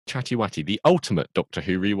Chatty Watty, the ultimate Doctor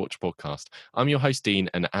Who rewatch podcast. I'm your host, Dean,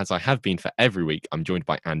 and as I have been for every week, I'm joined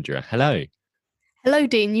by Andrea. Hello. Hello,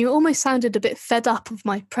 Dean. You almost sounded a bit fed up of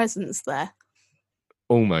my presence there.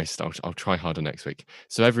 Almost. I'll try harder next week.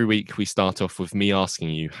 So every week we start off with me asking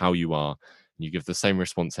you how you are. You give the same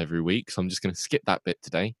response every week, so I'm just going to skip that bit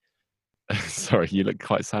today. Sorry, you look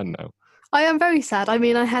quite sad now. I am very sad. I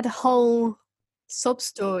mean, I had a whole sob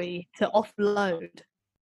story to offload.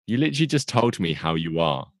 You literally just told me how you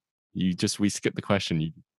are. We skipped the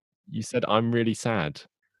question. You said I'm really sad.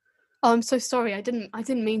 Oh, I'm so sorry. I didn't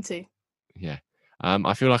mean to. Yeah.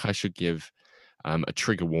 I feel like I should give a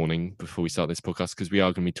trigger warning before we start this podcast, because we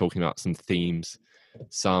are going to be talking about some themes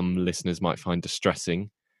some listeners might find distressing.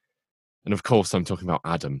 And of course, I'm talking about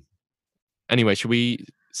Adam. Anyway, should we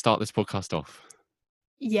start this podcast off?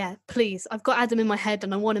 Yeah, please. I've got Adam in my head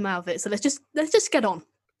and I want him out of it. So let's just get on.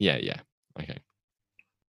 Yeah. Okay.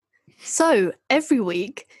 So every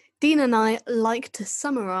week, Dean and I like to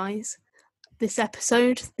summarise this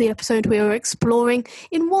episode, the episode we are exploring,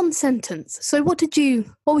 in one sentence. So what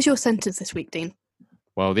was your sentence this week, Dean?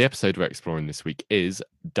 Well, the episode we're exploring this week is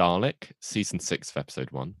Dalek, season 6 of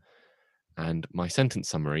episode 1. And my sentence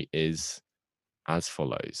summary is as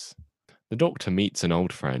follows. The Doctor meets an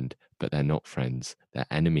old friend, but they're not friends. They're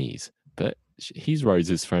enemies. But he's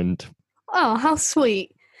Rose's friend. Oh, how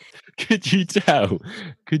sweet. Could you tell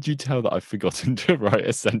that I've forgotten to write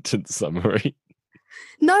a sentence summary?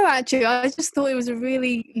 No, actually, I just thought it was a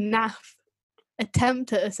really naff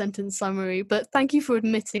attempt at a sentence summary, but thank you for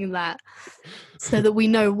admitting that so that we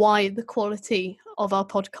know why the quality of our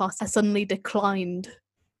podcast has suddenly declined.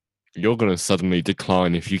 You're going to suddenly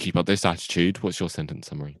decline if you keep up this attitude. What's your sentence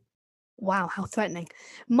summary? Wow, how threatening.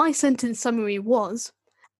 My sentence summary was,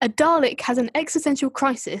 a Dalek has an existential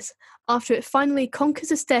crisis after it finally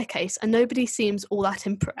conquers a staircase and nobody seems all that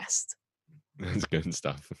impressed. That's good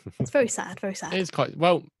stuff. It's very sad, very sad. It's quite,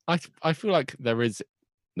 well, I feel like they're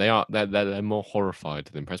more horrified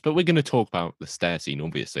than impressed. But we're going to talk about the stair scene,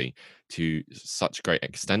 obviously, to such a great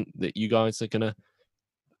extent that you guys are going to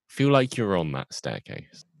feel like you're on that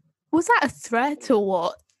staircase. Was that a threat or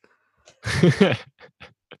what?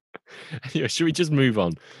 Anyway, should we just move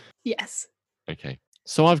on? Yes. Okay.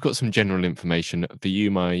 So I've got some general information for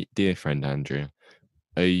you, my dear friend Andrea.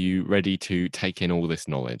 Are you ready to take in all this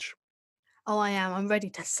knowledge? Oh, I am. I'm ready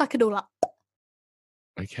to suck it all up.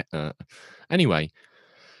 Okay. Anyway,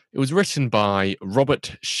 it was written by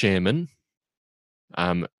Robert Shearman.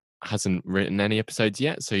 Hasn't written any episodes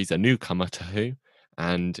yet, so he's a newcomer to Who.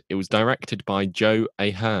 And it was directed by Joe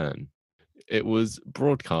Ahern. It was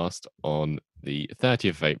broadcast on the 30th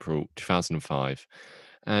of April, 2005.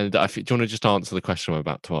 And do you want to just answer the question I'm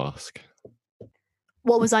about to ask?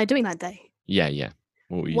 What was I doing that day? Yeah.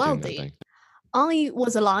 What were you doing that day? I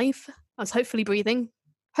was alive. I was hopefully breathing,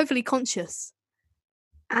 hopefully conscious,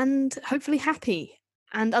 and hopefully happy.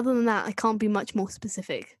 And other than that, I can't be much more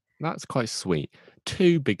specific. That's quite sweet.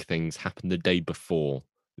 2 big things happened the day before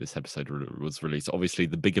this episode was released. Obviously,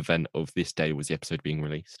 the big event of this day was the episode being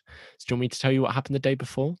released. So do you want me to tell you what happened the day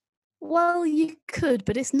before? Well, you could,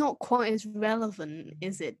 but it's not quite as relevant,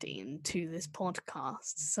 is it, Dean, to this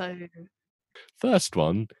podcast? So, first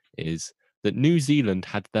one is that New Zealand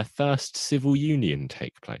had their first civil union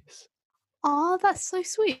take place. Oh, that's so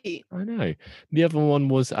sweet. I know. The other one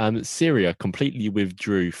was Syria completely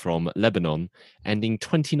withdrew from Lebanon, ending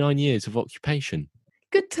 29 years of occupation.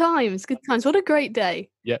 Good times. What a great day.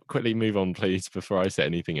 Yeah, quickly move on, please, before I say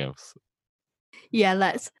anything else. Yeah,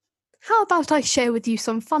 let's. How about I share with you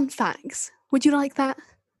some fun facts? Would you like that?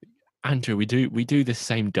 Andrew, we do this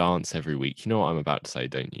same dance every week. You know what I'm about to say,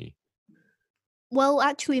 don't you? Well,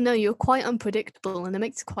 actually, no, you're quite unpredictable, and it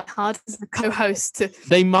makes it quite hard as a co-host to...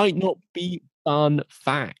 They might not be fun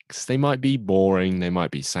facts. They might be boring. They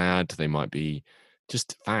might be sad. They might be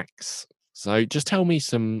just facts. So just tell me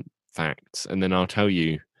some facts, and then I'll tell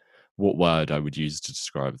you what word I would use to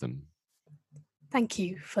describe them. Thank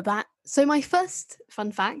you for that. So my first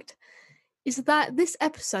fun fact is that this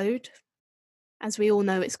episode, as we all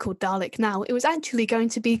know, it's called Dalek now. It was actually going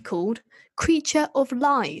to be called Creature of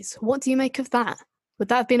Lies. What do you make of that? Would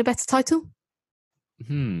that have been a better title?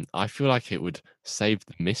 I feel like it would save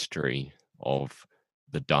the mystery of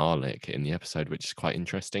the Dalek in the episode, which is quite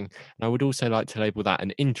interesting. And I would also like to label that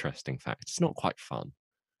an interesting fact. It's not quite fun.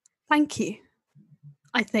 Thank you.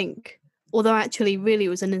 I think. Although actually really it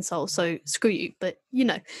was an insult, so screw you. But,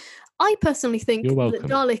 I personally think that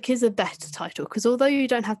Dalek is a better title, because although you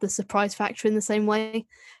don't have the surprise factor in the same way,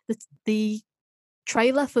 the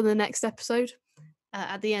trailer for the next episode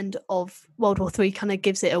at the end of World War III kind of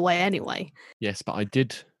gives it away anyway. Yes, but I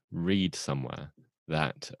did read somewhere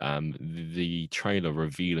that the trailer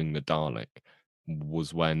revealing the Dalek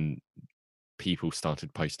was when people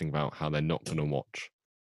started posting about how they're not going to watch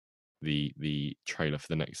the trailer for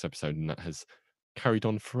the next episode, and that has carried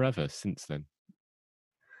on forever since then.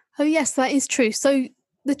 Oh yes, that is true. So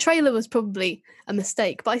the trailer was probably a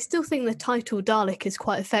mistake, but I still think the title Dalek is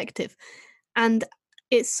quite effective, and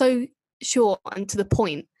it's so short and to the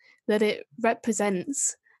point that it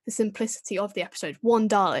represents the simplicity of the episode. One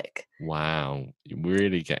Dalek. Wow, we're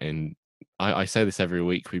really getting. I say this every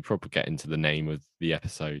week. We probably get into the name of the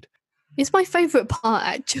episode. It's my favourite part,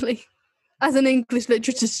 actually, as an English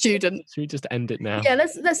literature student. Should we just end it now? Yeah,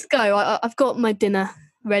 let's go. I've got my dinner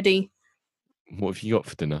ready. What have you got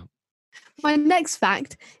for dinner? My next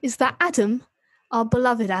fact is that Adam, our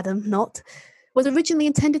beloved Adam, was originally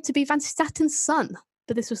intended to be Van Statten's son,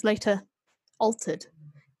 but this was later altered.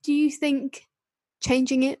 Do you think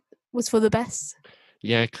changing it was for the best?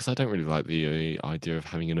 Yeah, because I don't really like the idea of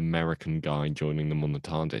having an American guy joining them on the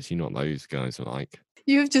TARDIS. You know what those guys are like.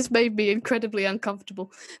 You've just made me incredibly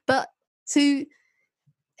uncomfortable. But to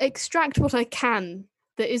extract what I can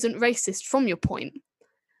that isn't racist from your point,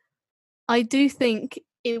 I do think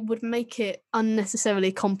it would make it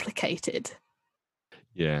unnecessarily complicated.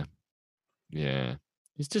 Yeah.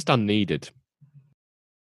 It's just unneeded.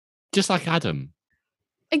 Just like Adam.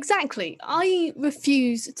 Exactly. I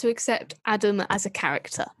refuse to accept Adam as a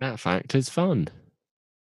character. That fact is fun.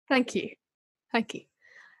 Thank you.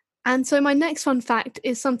 And so my next fun fact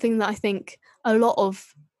is something that I think a lot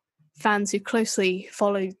of fans who closely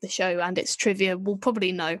follow the show and its trivia will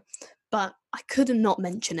probably know, but I couldn't not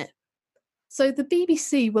mention it. So the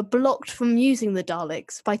BBC were blocked from using the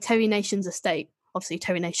Daleks by Terry Nation's estate. Obviously,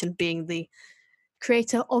 Terry Nation being the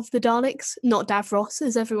creator of the Daleks, not Davros,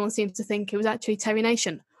 as everyone seems to think. It was actually Terry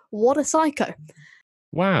Nation. What a psycho.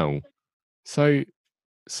 Wow. So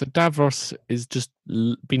Davros has just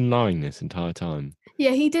been lying this entire time.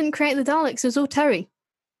 Yeah, he didn't create the Daleks. It was all Terry.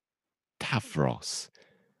 Davros.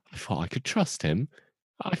 I thought I could trust him.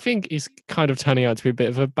 I think he's kind of turning out to be a bit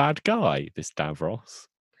of a bad guy, this Davros.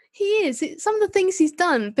 He is. Some of the things he's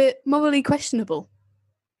done, a bit morally questionable.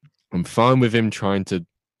 I'm fine with him trying to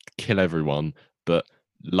kill everyone, but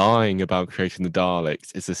lying about creating the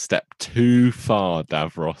Daleks is a step too far,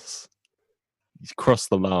 Davros. He's crossed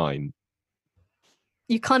the line.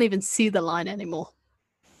 You can't even see the line anymore.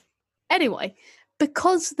 Anyway,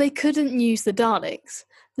 because they couldn't use the Daleks,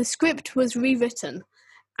 the script was rewritten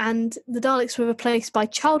and the Daleks were replaced by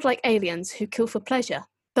childlike aliens who kill for pleasure.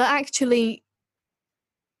 But actually,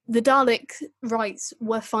 the Dalek rights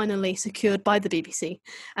were finally secured by the BBC,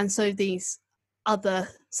 and so these other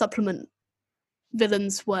supplement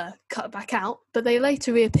villains were cut back out, but they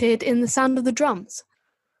later reappeared in The Sound of the Drums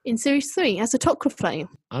in Series 3 as a Toclafane.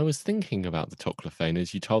 I was thinking about the Toclafane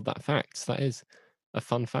as you told that fact. That is a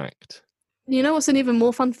fun fact. You know what's an even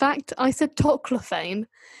more fun fact? I said Toclafane,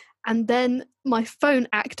 and then my phone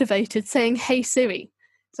activated saying, "Hey Siri."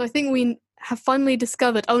 So I think we have finally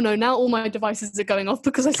discovered, oh no, now all my devices are going off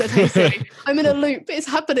because I said, "Hey Siri." I'm in a loop. It's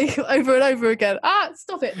happening over and over again.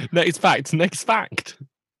 Stop it. Next fact.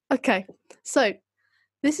 Okay. So,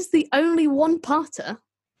 this is the only one-parter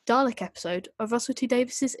Dalek episode of Russell T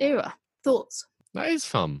Davies's era. Thoughts? That is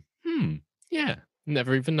fun. Yeah.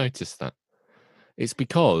 Never even noticed that. It's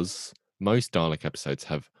because most Dalek episodes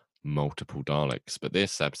have multiple Daleks, but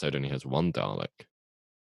this episode only has one Dalek.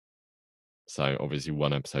 So, obviously,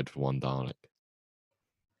 one episode for one Dalek.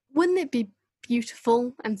 Wouldn't it be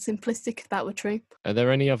beautiful and simplistic if that were true? Are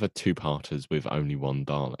there any other two-parters with only one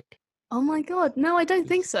Dalek? Oh my god, no, I don't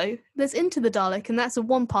think so. There's Into the Dalek, and that's a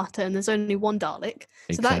one-parter, and there's only one Dalek.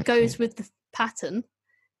 Exactly. So that goes with the pattern.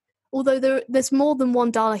 Although there's more than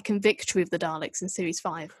one Dalek in Victory of the Daleks in Series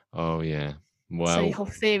 5. Oh, yeah. Well, so your whole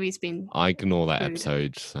theory's been... I ignore that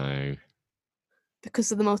episode, so...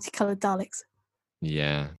 Because of the multicoloured Daleks.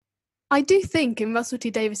 Yeah. I do think in Russell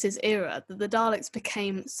T Davies's era that the Daleks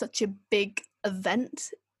became such a big event,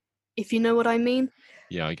 if you know what I mean.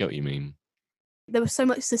 Yeah, I get what you mean. There was so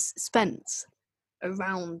much suspense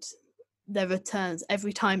around their returns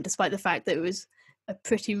every time, despite the fact that it was a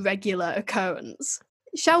pretty regular occurrence.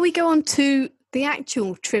 Shall we go on to the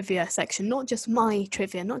actual trivia section? Not just my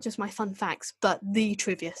trivia, not just my fun facts, but the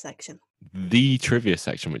trivia section. The trivia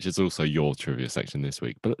section, which is also your trivia section this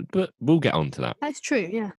week. But we'll get on to that. That's true,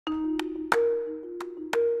 yeah.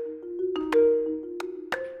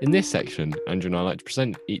 In this section, Andrew and I like to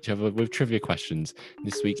present each other with trivia questions.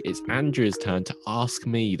 This week, it's Andrew's turn to ask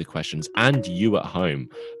me the questions and you at home.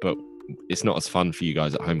 But it's not as fun for you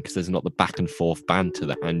guys at home because there's not the back and forth banter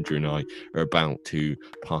that Andrew and I are about to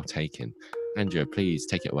partake in. Andrew, please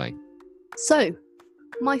take it away. So,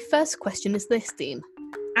 My first question is this, Dean.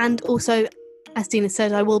 And also, as Dean has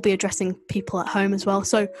said, I will be addressing people at home as well.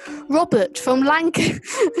 So, Robert from Lancaster.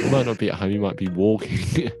 You might not be at home, you might be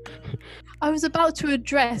walking. I was about to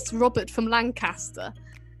address Robert from Lancaster,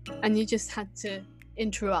 and you just had to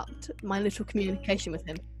interrupt my little communication with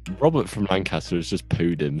him. Robert from Lancaster has just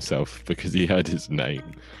pooed himself because he heard his name.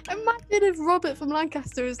 Imagine if Robert from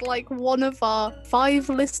Lancaster is like one of our 5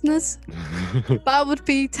 listeners. That would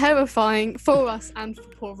be terrifying for us and for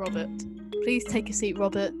poor Robert. Please take a seat,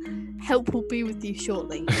 Robert. Help will be with you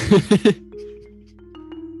shortly.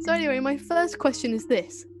 So anyway, my first question is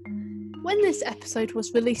this. When this episode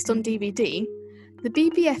was released on DVD, the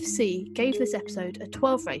BBFC gave this episode a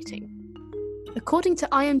 12 rating. According to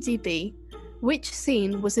IMDb, which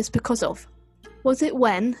scene was this because of? Was it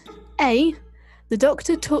when A. The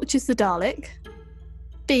Doctor tortures the Dalek,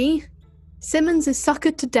 B. Simmons is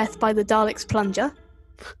suckered to death by the Dalek's plunger,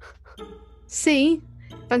 C.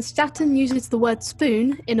 Van Statten uses the word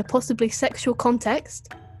spoon in a possibly sexual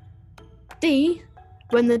context, D.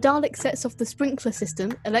 When the Dalek sets off the sprinkler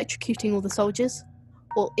system, electrocuting all the soldiers,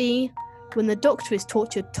 or E. When the Doctor is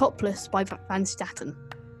tortured topless by Van Statten.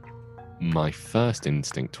 My first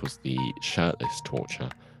instinct was the shirtless torture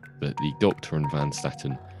that the Doctor and Van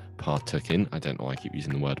Statten partook in. I don't know why I keep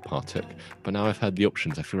using the word partook, but now I've heard the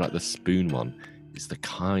options, I feel like the spoon one is the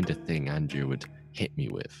kind of thing Andrew would hit me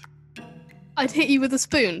with. I'd hit you with a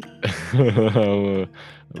spoon. I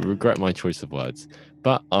regret my choice of words,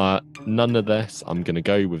 but nonetheless, I'm going to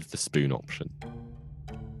go with the spoon option.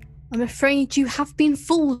 I'm afraid you have been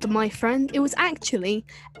fooled, my friend. It was actually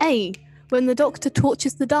A. When the Doctor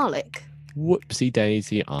tortures the Dalek. Whoopsie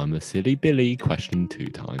daisy, I'm a silly Billy. Question 2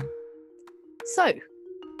 time. So,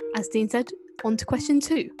 as Dean said, on to question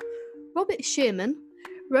 2. Robert Shearman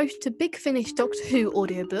wrote a Big Finish Doctor Who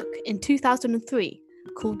audiobook in 2003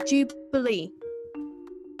 called Jubilee.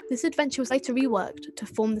 This adventure was later reworked to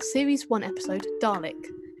form the Series 1 episode Dalek.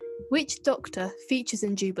 Which Doctor features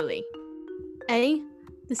in Jubilee? A.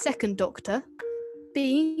 The 2nd Doctor,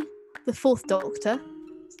 B. The 4th Doctor,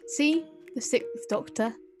 C. The 6th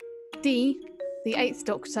Doctor, D. The 8th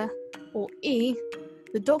Doctor, or E.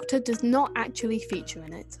 The Doctor does not actually feature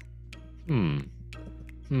in it.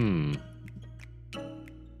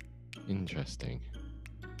 Interesting.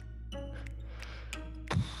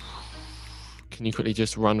 Can you quickly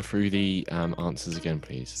just run through the answers again,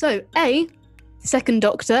 please? So, A. The 2nd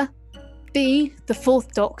Doctor, B. The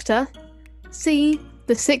 4th Doctor, C.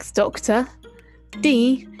 The 6th Doctor,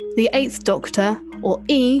 D. The 8th Doctor, or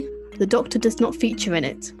E. The Doctor does not feature in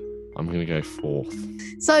it. I'm going to go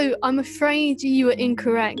 4th. So, I'm afraid you were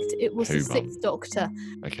incorrect. It was the Who 6th Doctor.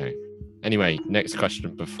 Okay. Anyway, next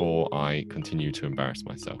question before I continue to embarrass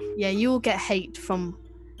myself. Yeah, you will get hate from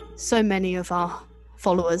so many of our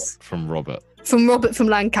followers. From Robert. From Robert from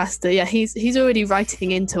Lancaster. Yeah, he's already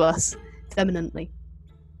writing into us eminently.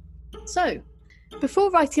 So, before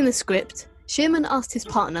writing the script, Shearman asked his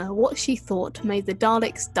partner what she thought made the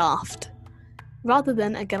Daleks daft, rather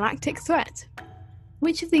than a galactic threat.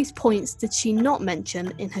 Which of these points did she not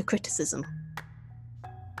mention in her criticism?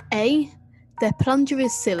 A. Their plunger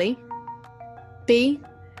is silly. B.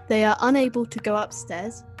 They are unable to go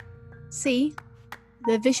upstairs. C.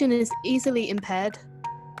 Their vision is easily impaired.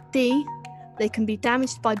 D. They can be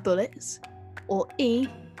damaged by bullets. Or E.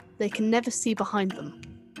 They can never see behind them.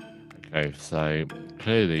 Okay, so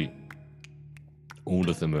clearly all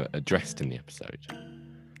of them are addressed in the episode.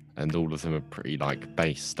 And all of them are pretty,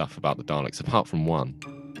 base stuff about the Daleks, apart from one.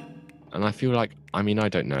 And I feel like, I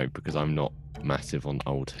don't know, because I'm not massive on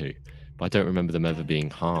old Who, but I don't remember them ever being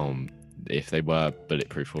harmed if they were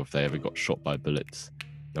bulletproof or if they ever got shot by bullets.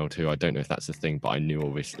 In old Who, I don't know if that's a thing, but I knew,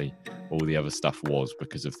 obviously, all the other stuff was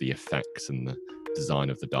because of the effects and the design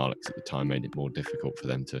of the Daleks at the time made it more difficult for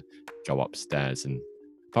them to go upstairs, and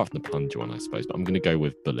apart from the plunger one, I suppose, but I'm going to go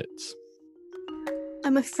with bullets.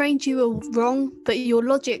 I'm afraid you were wrong, but your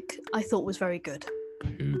logic, I thought, was very good.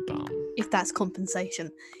 Pooh bum. If that's compensation.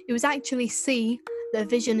 It was actually C, their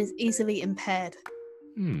vision is easily impaired.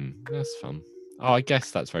 That's fun. Oh, I guess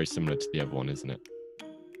that's very similar to the other one, isn't it?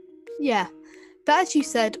 Yeah, but as you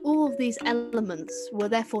said, all of these elements were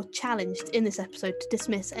therefore challenged in this episode to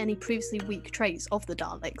dismiss any previously weak traits of the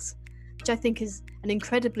Daleks, which I think is an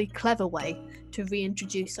incredibly clever way to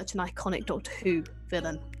reintroduce such an iconic Doctor Who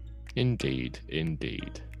villain.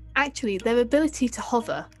 Indeed. Actually, their ability to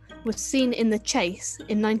hover was seen in The Chase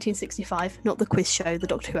in 1965, not the quiz show, the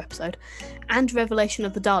Doctor Who episode, and Revelation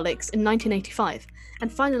of the Daleks in 1985. And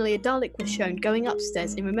finally, a Dalek was shown going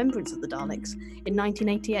upstairs in Remembrance of the Daleks in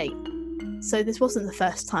 1988. So this wasn't the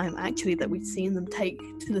first time, actually, that we'd seen them take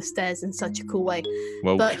to the stairs in such a cool way.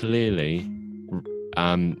 Well, clearly,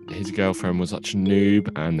 his girlfriend was such a noob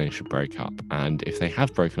and they should break up. And if they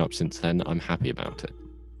have broken up since then, I'm happy about it.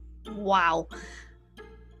 Wow.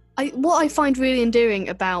 What I find really endearing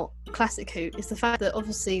about Classic Who is the fact that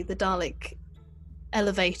obviously the Dalek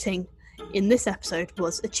elevating in this episode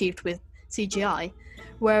was achieved with CGI,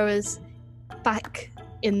 whereas back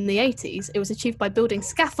in the 80s it was achieved by building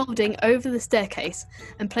scaffolding over the staircase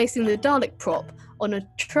and placing the Dalek prop on a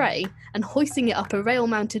tray and hoisting it up a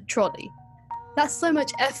rail-mounted trolley. That's so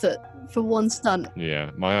much effort for one stunt.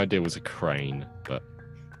 Yeah, my idea was a crane, but...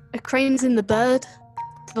 A crane's in the bird?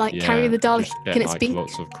 Carry the Dalek in its beak?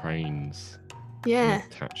 Lots of cranes. Yeah.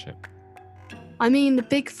 Attach it. I mean, a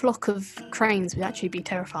big flock of cranes would actually be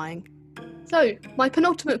terrifying. So, my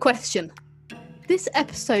penultimate question. This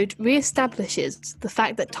episode re-establishes the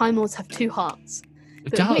fact that Time Lords have two hearts.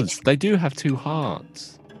 It does. They do have two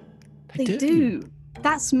hearts. They do.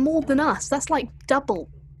 That's more than us. That's like double.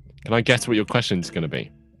 Can I guess what your question's going to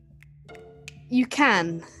be? You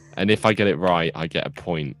can. And if I get it right, I get a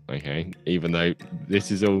point, okay? Even though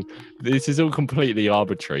this is all completely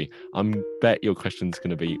arbitrary. I bet your question's going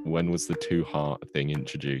to be, when was the two-heart thing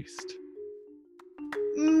introduced?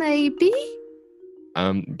 Maybe. Do you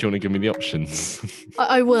want to give me the options?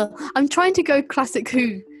 I will. I'm trying to go Classic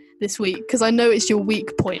Who this week because I know it's your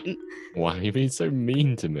weak point. Why are you being so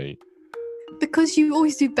mean to me? Because you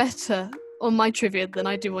always do better on my trivia than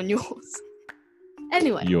I do on yours.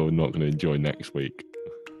 Anyway. You're not going to enjoy next week.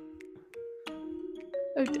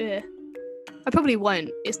 Oh dear. I probably won't.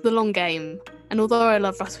 It's the long game. And although I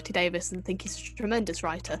love Russell T Davies and think he's a tremendous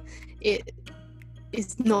writer, it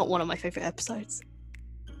is not one of my favourite episodes.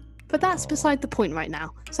 But that's beside the point right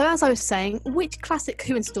now. So as I was saying, which Classic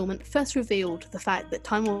Who instalment first revealed the fact that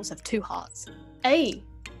Time Lords have two hearts? A.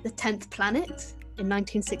 The 10th Planet in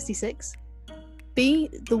 1966. B.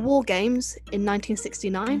 The War Games in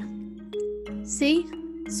 1969. C.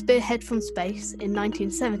 Spearhead from Space in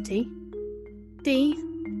 1970. D.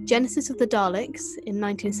 Genesis of the Daleks in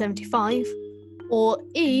 1975. Or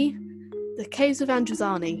E. The Caves of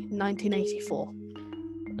Androzani in 1984.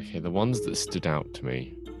 Okay, the ones that stood out to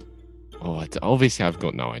me. Obviously I've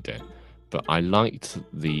got no idea. But I liked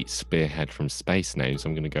the Spearhead from Space name, so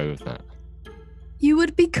I'm going to go with that. You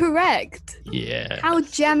would be correct. Yeah. How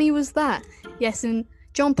jammy was that? Yes, in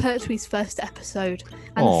John Pertwee's first episode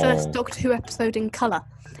and the first Doctor Who episode in colour,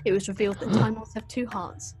 it was revealed that Time Lords have two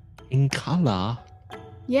hearts. In colour?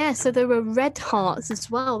 Yeah, so there were red hearts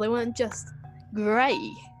as well. They weren't just grey.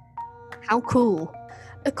 How cool.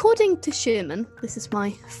 According to Sherman, this is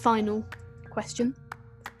my final question,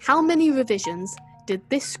 how many revisions did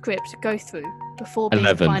this script go through before being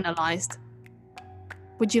 11. finalised?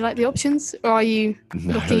 Would you like the options, or are you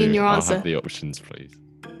looking in your answer? I'll have the options, please.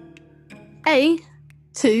 A.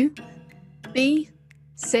 2. B.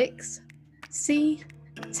 6. C.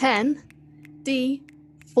 10. D.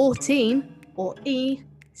 14. Or E.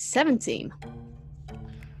 17.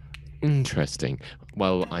 Interesting.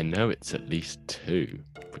 Well, I know it's at least 2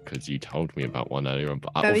 because you told me about one earlier on.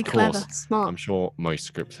 But Very of course, clever, smart. I'm sure most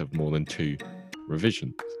scripts have more than 2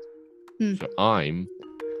 revisions. Hmm. So I'm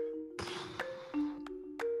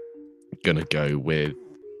gonna go with.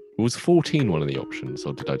 Was 14 one of the options,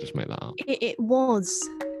 or did I just make that up? It was.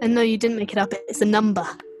 And no, you didn't make it up. It's a number.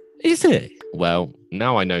 Is it? Well,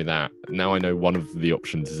 now I know that. Now I know one of the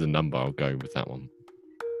options is a number. I'll go with that one.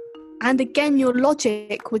 And again, your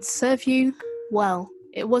logic would serve you well.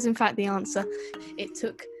 It was, in fact, the answer. It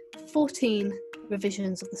took 14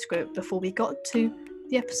 revisions of the script before we got to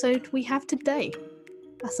the episode we have today.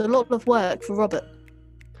 That's a lot of work for Robert.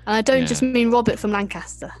 And I don't just mean Robert from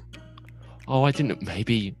Lancaster. Oh, I didn't.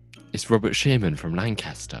 Maybe it's Robert Shearman from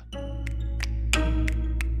Lancaster.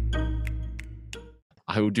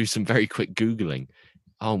 I will do some very quick Googling.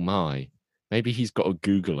 Oh my. Maybe he's got a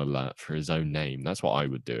Google alert for his own name. That's what I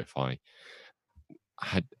would do if I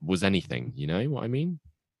was anything. You know what I mean?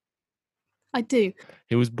 I do.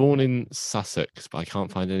 He was born in Sussex, but I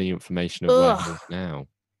can't find any information of where he is now.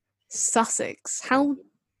 Sussex. How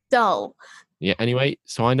dull. Yeah, anyway,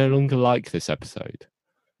 so I no longer like this episode.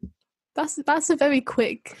 That's a very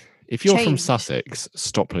quick If you're change. from Sussex,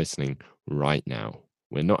 stop listening right now.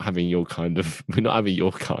 We're not having your kind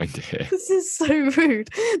here. This is so rude.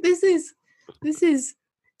 This is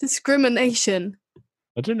discrimination.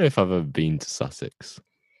 I don't know if I've ever been to Sussex.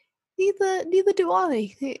 Neither do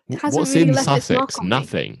I. It hasn't What's really in left its mark Sussex? on me.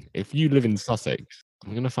 Nothing. If you live in Sussex,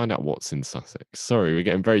 I'm going to find out what's in Sussex. Sorry, we're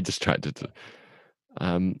getting very distracted.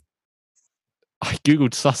 I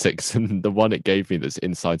googled Sussex, and the one it gave me that's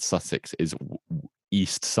inside Sussex is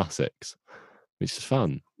East Sussex, which is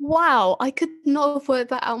fun. Wow, I could not have worked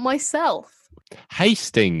that out myself.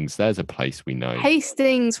 Hastings, there's a place we know.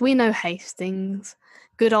 Hastings, we know Hastings.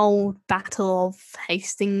 Good old Battle of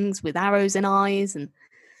Hastings with arrows in eyes and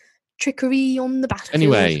trickery on the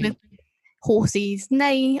battlefield with horses.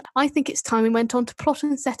 Nay, I think it's time we went on to plot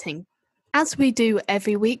and setting. As we do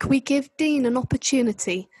every week, we give Dean an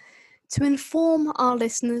opportunity to inform our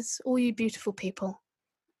listeners, all you beautiful people,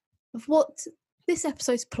 of what this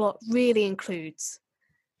episode's plot really includes.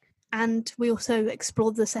 And we also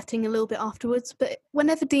explored the setting a little bit afterwards, but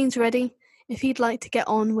whenever Dean's ready, if he'd like to get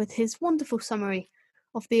on with his wonderful summary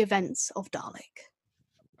of the events of Dalek.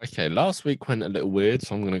 Okay, last week went a little weird,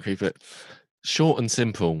 so I'm going to keep it short and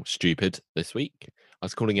simple, stupid, this week. I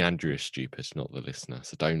was calling Andrew stupid, not the listener,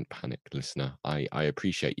 so don't panic, listener. I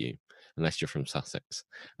appreciate you, unless you're from Sussex.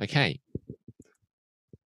 Okay.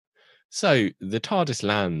 So, the TARDIS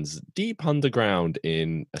lands deep underground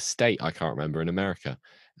in a state I can't remember in America.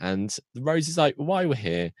 And Rose is like, why we're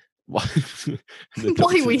here? Why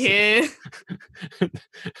are we here?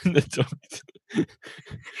 The doctor...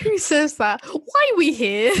 Who says that? Why are we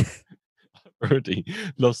here? Already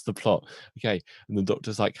lost the plot. Okay, and the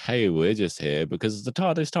doctor's like, hey, we're just here because the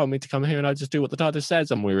TARDIS told me to come here and I just do what the TARDIS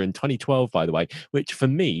says. And we're in 2012, by the way, which for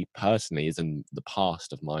me personally is in the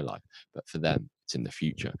past of my life, but for them it's in the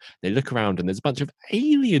future. They look around and there's a bunch of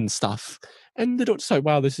alien stuff, and the doctor's like,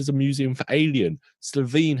 wow, this is a museum for alien,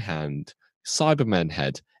 Slovene hand, Cybermen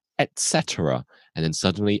head, etc. And then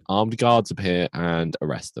suddenly armed guards appear and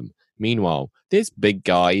arrest them. Meanwhile, this big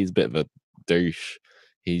guy, he's a bit of a douche.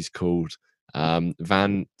 He's called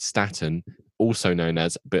Van Staten, also known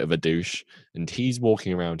as a bit of a douche, and he's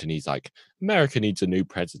walking around and he's like, America needs a new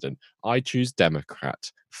president. I choose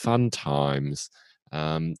Democrat. Fun times.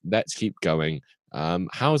 Let's keep going.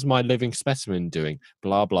 How's my living specimen doing?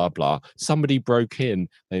 Blah, blah, blah. Somebody broke in.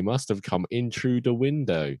 They must have come in through the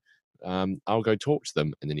window. I'll go talk to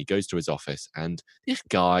them. And then he goes to his office, and this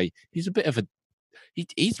guy, he's a bit of a...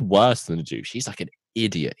 He's worse than a douche. He's like an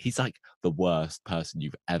idiot. He's like the worst person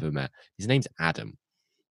you've ever met. His name's Adam.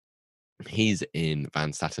 He's in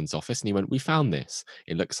Van Staten's office, and he went, we found this.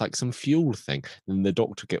 It looks like some fuel thing. And the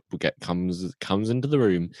doctor comes into the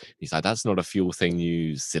room. He's like, that's not a fuel thing,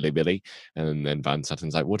 you silly Billy. And then Van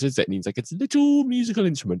Staten's like, what is it? And he's like, it's a little musical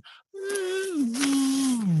instrument.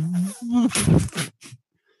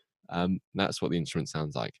 That's what the instrument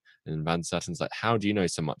sounds like. And Van Staten's like, how do you know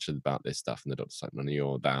so much about this stuff? And the doctor's like, none of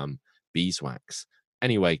your damn beeswax.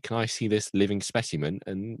 Anyway, can I see this living specimen?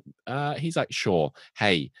 And he's like, sure.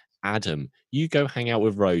 Hey, Adam, you go hang out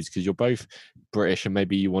with Rose because you're both British and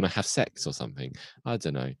maybe you want to have sex or something. I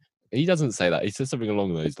don't know. He doesn't say that. He says something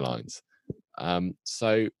along those lines.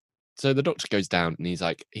 So the doctor goes down and he's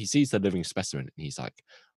like, he sees the living specimen and he's like,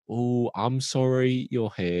 oh, I'm sorry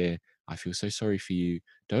you're here. I feel so sorry for you.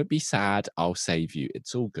 Don't be sad. I'll save you.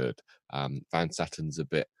 It's all good. Van Staten's a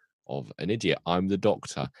bit of an idiot. I'm the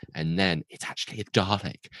doctor. And then it's actually a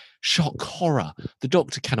Dalek. Shock, horror. The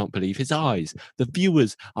doctor cannot believe his eyes. The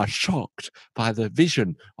viewers are shocked by the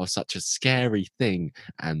vision of such a scary thing.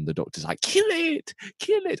 And the doctor's like, kill it,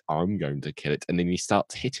 kill it. I'm going to kill it. And then he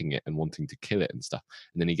starts hitting it and wanting to kill it and stuff.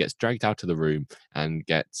 And then he gets dragged out of the room and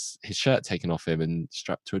gets his shirt taken off him and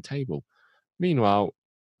strapped to a table. Meanwhile,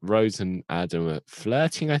 Rose and Adam are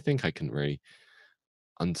flirting, I think. I couldn't really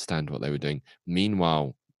understand what they were doing.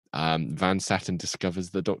 Meanwhile, Van Staten discovers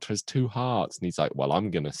the doctor has two hearts, and he's like, well, I'm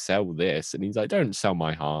going to sell this. And he's like, don't sell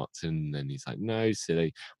my heart. And then he's like, no, silly,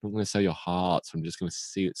 I'm not going to sell your hearts. I'm just going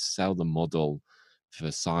to sell the model for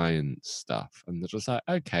science stuff. And they're just like,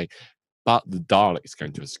 okay. But the Dalek's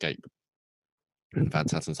going to escape. And Van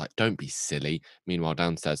Staten's like, don't be silly. Meanwhile,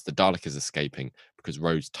 downstairs, the Dalek is escaping because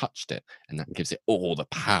Rose touched it, and that gives it all the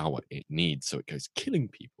power it needs, so it goes killing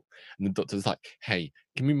people. And the doctor's like, hey,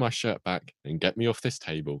 give me my shirt back and get me off this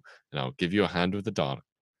table, and I'll give you a hand with the Dalek.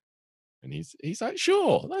 And he's like,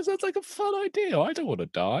 sure, that sounds like a fun idea. I don't want to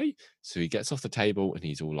die. So he gets off the table, and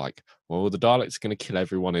he's all like, well, the Dalek's going to kill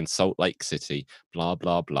everyone in Salt Lake City, blah,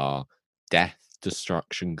 blah, blah, death,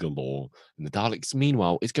 destruction galore. And the Daleks,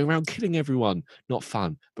 meanwhile, is going around killing everyone. Not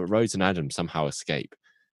fun. But Rose and Adam somehow escape,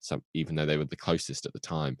 even though they were the closest at the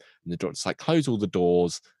time. And the doctor's like, close all the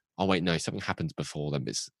doors. Oh wait, no, something happens before them.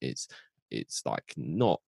 It's like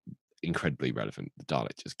not incredibly relevant. The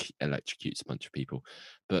Dalek just electrocutes a bunch of people.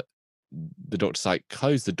 But the doctor's like,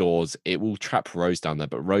 close the doors. It will trap Rose down there,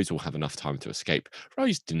 but Rose will have enough time to escape.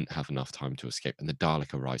 Rose didn't have enough time to escape, and the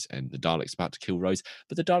Dalek arrives, and the Dalek's about to kill Rose,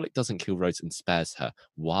 but the Dalek doesn't kill Rose and spares her.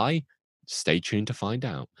 Why? Stay tuned to find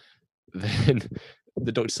out. Then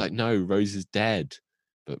the doctor's like, no, Rose is dead.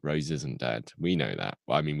 But Rose isn't dead. We know that.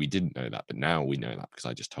 Well, I mean, we didn't know that, but now we know that because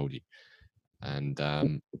I just told you.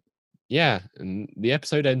 And yeah, and the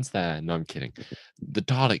episode ends there. No, I'm kidding. The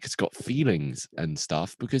Dalek has got feelings and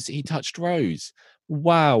stuff because he touched Rose.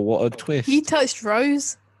 Wow, what a twist. He touched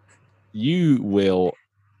Rose? You will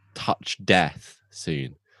touch death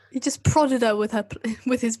soon. He just prodded her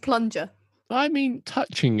with his plunger. I mean,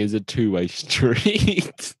 touching is a two-way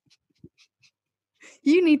street.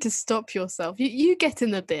 You need to stop yourself. You get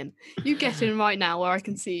in the bin. You get in right now where I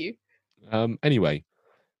can see you. Anyway,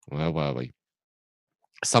 where were we?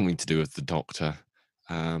 Something to do with the Doctor.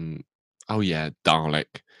 Oh yeah,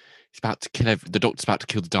 Dalek. He's about to kill the Doctor's about to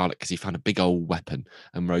kill the Dalek because he found a big old weapon.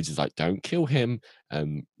 And Rose is like, "Don't kill him."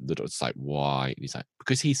 And the Doctor's like, "Why?" And he's like,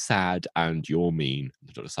 "Because he's sad and you're mean." And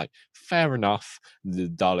the Doctor's like, "Fair enough." The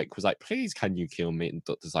Dalek was like, "Please, can you kill me?" And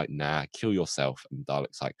the Doctor's like, "Nah, kill yourself." And the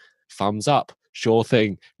Dalek's like, "Thumbs up, sure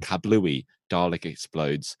thing." Kablooey. Dalek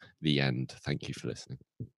explodes. The end. Thank you for listening.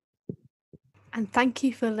 And thank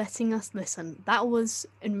you for letting us listen. That was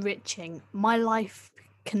enriching. My life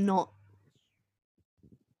cannot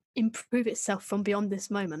improve itself from beyond this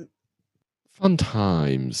moment. Fun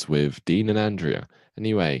times with Dean and Andrea.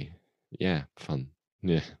 Anyway, yeah, fun.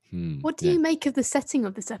 Yeah. What do you make of the setting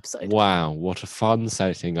of this episode? Wow, what a fun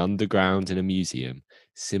setting. Underground in a museum.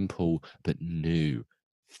 Simple but new.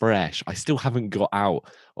 Fresh. I still haven't got out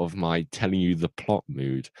of my telling you the plot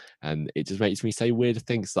mood, and it just makes me say weird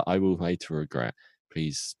things that I will later regret.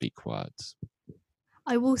 Please speak words.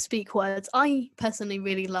 I will speak words. I personally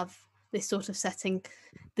really love this sort of setting.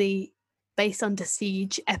 The Base Under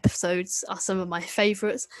Siege episodes are some of my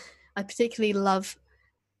favourites. I particularly love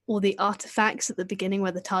all the artifacts at the beginning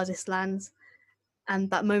where the TARDIS lands, and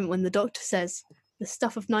that moment when the Doctor says, "The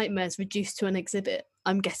stuff of nightmares reduced to an exhibit.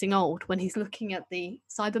 I'm getting old," when he's looking at the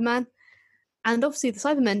Cyberman. And obviously the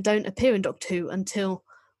Cybermen don't appear in Doctor Who until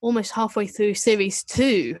almost halfway through Series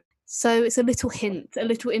 2. So it's a little hint, a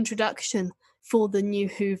little introduction for the new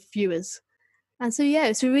Who viewers. And so, yeah,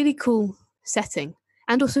 it's a really cool setting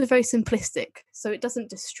and also very simplistic. So it doesn't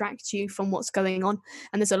distract you from what's going on.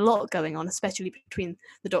 And there's a lot going on, especially between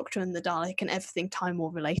the Doctor and the Dalek and everything Time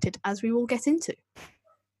War related, as we will get into.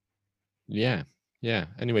 Yeah.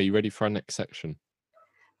 Anyway, you ready for our next section?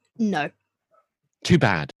 No. Too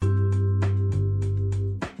bad.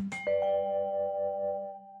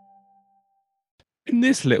 In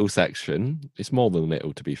this little section, it's more than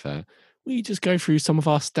little to be fair, we just go through some of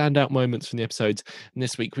our standout moments from the episodes. And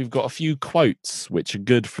this week we've got a few quotes which are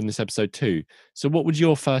good from this episode too. So what would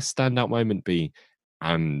your first standout moment be,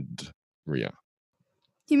 Andrea?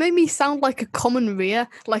 You made me sound like a common rear,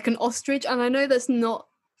 like an ostrich, and I know that's not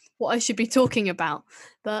what I should be talking about,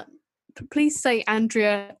 but please say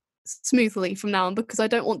Andrea smoothly from now on, because I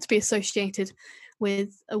don't want to be associated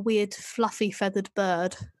with a weird fluffy feathered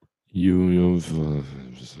bird.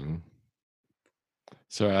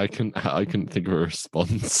 Sorry, I couldn't think of a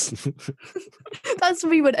response. That's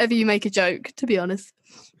me whenever you make a joke, to be honest.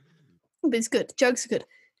 But it's good. Jokes are good.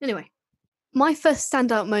 Anyway, my first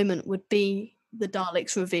standout moment would be the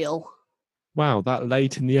Daleks reveal. Wow, that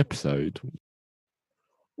late in the episode?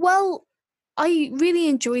 Well, I really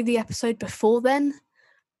enjoyed the episode before then,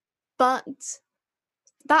 but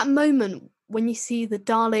that moment when you see the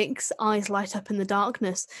Daleks' eyes light up in the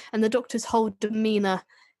darkness and the Doctor's whole demeanour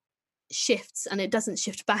shifts and it doesn't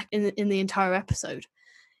shift back in the entire episode,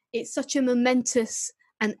 it's such a momentous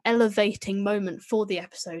and elevating moment for the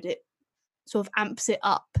episode. It sort of amps it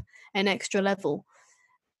up an extra level.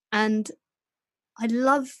 And I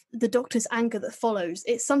love the Doctor's anger that follows.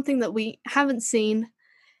 It's something that we haven't seen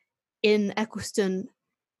in Eccleston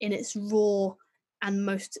in its raw and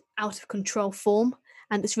most out of control form,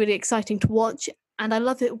 and it's really exciting to watch. And I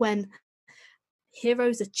love it when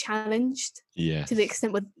heroes are challenged to the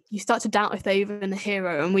extent where you start to doubt if they're even a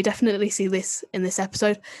hero, and we definitely see this in this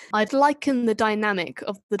episode. I'd liken the dynamic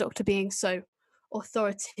of the Doctor being so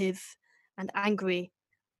authoritative and angry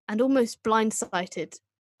and almost blindsided.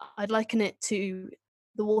 I'd liken it to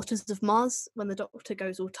the Waters of Mars when the Doctor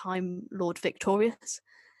goes all Time Lord victorious.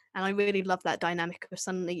 And I really love that dynamic of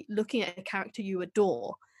suddenly looking at a character you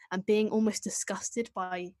adore and being almost disgusted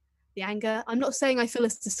by the anger. I'm not saying I feel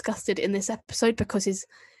as disgusted in this episode because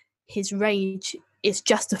his rage is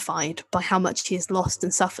justified by how much he has lost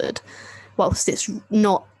and suffered, whilst it's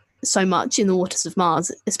not so much in the Waters of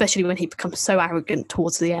Mars, especially when he becomes so arrogant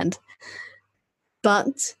towards the end.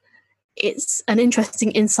 But it's an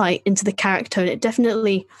interesting insight into the character, and it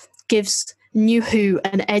definitely gives New Who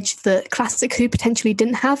an edge that Classic Who potentially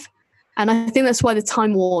didn't have. And I think that's why the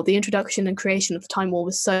Time War, the introduction and creation of the Time War,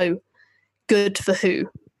 was so good for Who.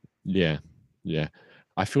 Yeah.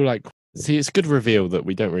 I feel like, it's a good reveal that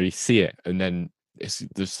we don't really see it, and then it's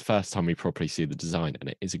the first time we properly see the design, and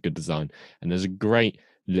it is a good design, and there's a great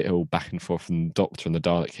little back and forth from the Doctor and the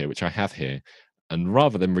Dalek here, which I have here. And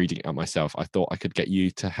rather than reading it out myself, I thought I could get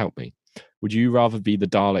you to help me. Would you rather be the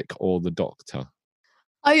Dalek or the Doctor?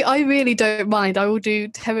 I really don't mind. I will do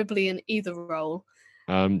terribly in either role.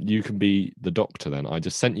 You can be the Doctor then. I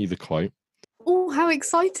just sent you the quote. Oh, how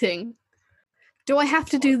exciting. Do I have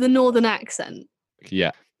to do the northern accent?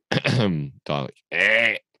 Yeah. Dalek.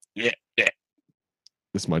 Yeah.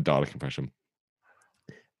 This is my Dalek impression.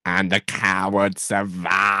 And the coward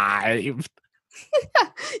survived.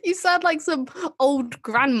 You sound like some old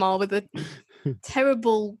grandma with a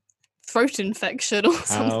terrible throat infection or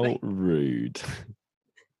something. How rude.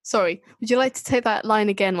 Sorry, would you like to take that line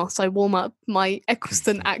again whilst I warm up my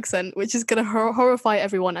Eccleston accent, which is going to horrify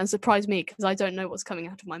everyone and surprise me because I don't know what's coming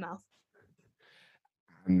out of my mouth.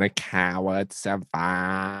 And the coward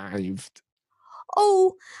survived.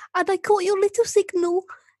 Oh, and I caught your little signal.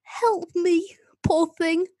 Help me, poor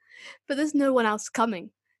thing. But there's no one else coming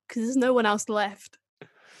because there's no one else left.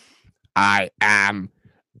 I am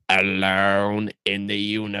alone in the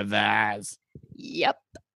universe. Yep.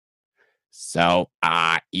 So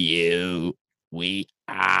are you. We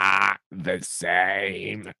are the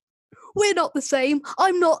same. We're not the same.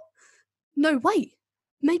 I'm not. No, wait.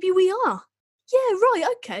 Maybe we are. Yeah, right,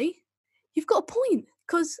 okay. You've got a point,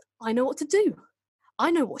 because I know what to do. I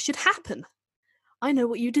know what should happen. I know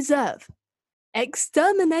what you deserve.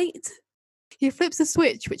 Exterminate. He flips a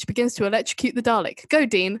switch, which begins to electrocute the Dalek. Go,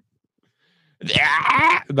 Dean.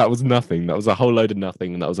 That was nothing. That was a whole load of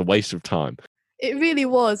nothing, and that was a waste of time. It really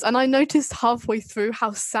was, and I noticed halfway through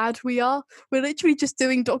how sad we are. We're literally just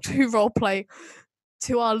doing Doctor Who roleplay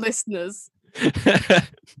to our listeners.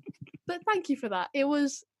 But thank you for that. It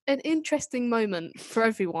was an interesting moment for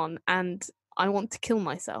everyone, and I want to kill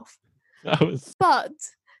myself. But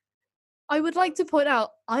I would like to point out,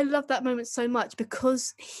 I love that moment so much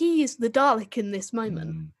because he is the Dalek in this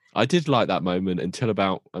moment. I did like that moment until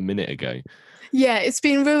about a minute ago. Yeah, it's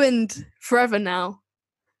been ruined forever now.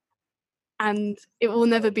 And it will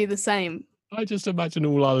never be the same. I just imagine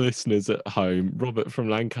all our listeners at home, Robert from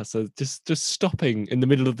Lancaster, just stopping in the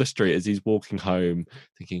middle of the street as he's walking home,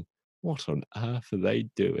 thinking, what on earth are they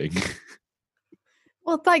doing?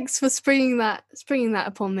 Well, thanks for springing that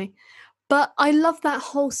upon me. But I love that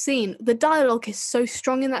whole scene. The dialogue is so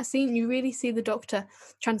strong in that scene. You really see the Doctor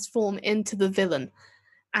transform into the villain.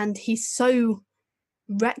 And he's so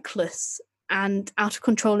reckless and out of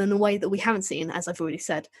control in a way that we haven't seen, as I've already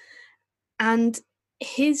said. And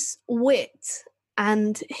his wit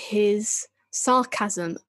and his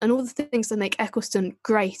sarcasm and all the things that make Eccleston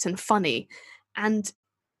great and funny, and,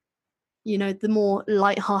 you know, the more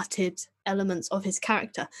light-hearted elements of his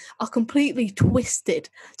character are completely twisted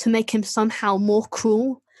to make him somehow more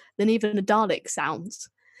cruel than even a Dalek sounds.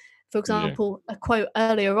 For example, a quote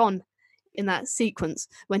earlier on in that sequence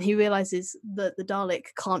when he realizes that the Dalek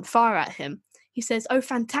can't fire at him, he says, "Oh,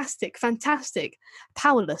 fantastic, fantastic,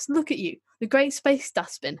 powerless, look at you, the great space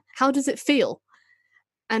dustbin, how does it feel?"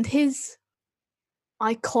 And his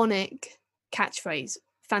iconic catchphrase,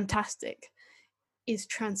 "fantastic," is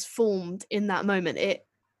transformed in that moment.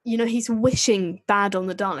 He's wishing bad on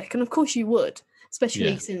the Dalek, and of course you would,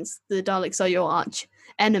 especially since the Daleks are your arch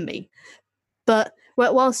enemy. But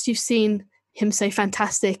whilst you've seen him say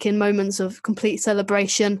fantastic in moments of complete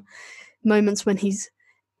celebration, moments when he's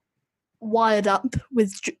wired up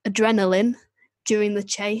with adrenaline during the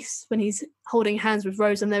chase, when he's holding hands with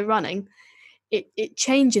Rose and they're running, it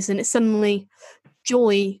changes and it's suddenly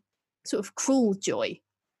joy, sort of cruel joy.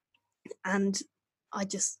 And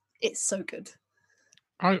it's so good.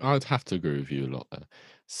 I'd have to agree with you a lot there.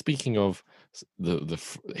 Speaking of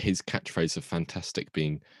his catchphrase of fantastic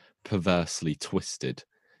being perversely twisted,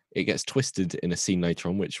 it gets twisted in a scene later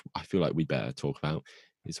on, which I feel like we better talk about,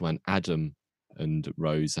 is when Adam and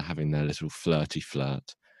Rose are having their little flirty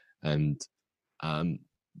flirt, and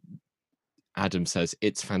Adam says,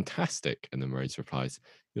 "It's fantastic," and then Rose replies,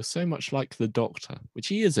 "You're so much like the Doctor," which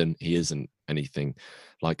he isn't. He isn't anything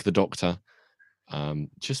like the Doctor.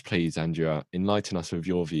 Just please, Andrea, enlighten us with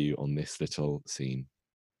your view on this little scene.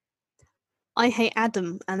 I hate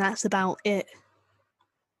Adam, and that's about it.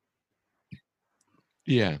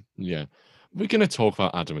 Yeah. We're going to talk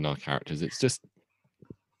about Adam and our characters. It's just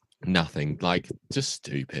nothing, just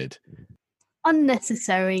stupid.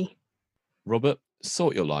 Unnecessary. Robert,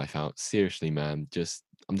 sort your life out. Seriously, man.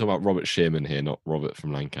 I'm talking about Robert Shearman here, not Robert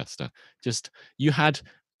from Lancaster. You had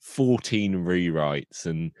 14 rewrites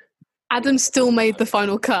and Adam still made the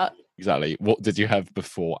final cut. Exactly. What did you have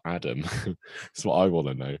before Adam? That's what I want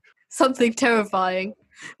to know. Something terrifying.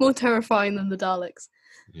 More terrifying than the Daleks.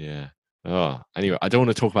 Yeah. Oh, anyway, I don't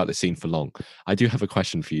want to talk about this scene for long. I do have a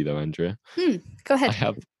question for you, though, Andrea. Go ahead. I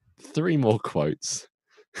have 3 more quotes.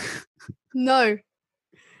 No.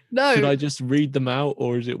 Should I just read them out,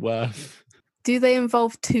 or is it worth? Do they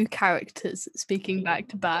involve 2 characters speaking back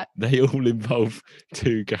to back? They all involve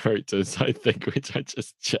 2 characters, I think, which I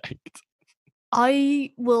just checked.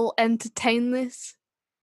 I will entertain this,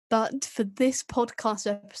 but for this podcast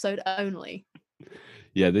episode only.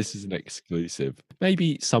 Yeah, this is an exclusive.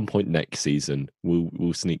 Maybe some point next season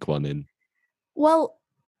we'll sneak one in. Well,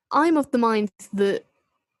 I'm of the mind that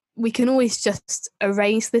we can always just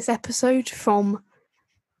erase this episode from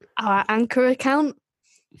our Anchor account,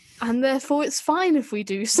 and therefore it's fine if we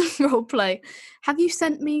do some roleplay. Have you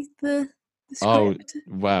sent me the script? Oh,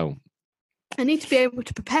 wow. I need to be able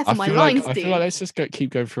to prepare for my lines, I feel like let's just keep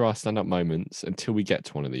going through our stand-up moments until we get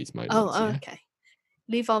to one of these moments. Oh, yeah? Okay.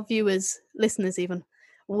 Leave our viewers, listeners even,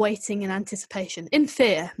 waiting in anticipation, in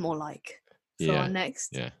fear, more like, for our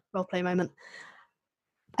next roleplay moment.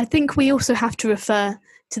 I think we also have to refer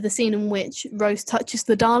to the scene in which Rose touches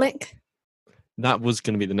the Dalek. That was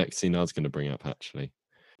going to be the next scene I was going to bring up, actually.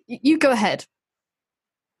 You go ahead.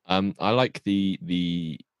 I like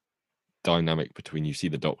the dynamic between, you see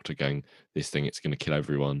the Doctor going, this thing, it's going to kill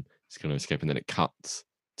everyone, it's going to escape, and then it cuts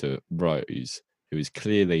to Rose, who is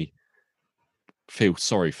clearly feels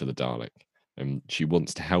sorry for the Dalek, and she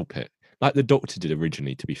wants to help it, like the Doctor did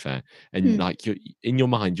originally, to be fair. And like, you're in your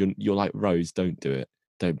mind, you're like, Rose, don't do it,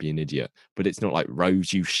 don't be an idiot. But it's not like,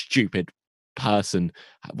 Rose, you stupid person,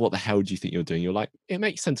 what the hell do you think you're doing? You're like, it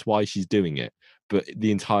makes sense why she's doing it, but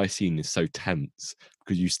the entire scene is so tense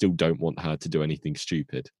because you still don't want her to do anything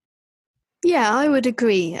stupid. Yeah, I would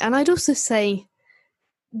agree. And I'd also say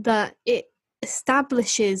that it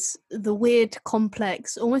establishes the weird,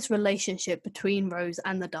 complex, almost relationship between Rose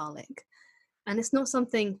and the Dalek. And it's not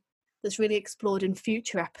something that's really explored in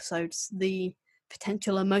future episodes, the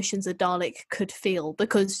potential emotions a Dalek could feel,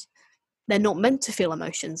 because they're not meant to feel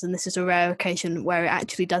emotions, and this is a rare occasion where it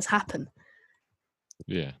actually does happen.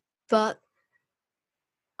 Yeah. But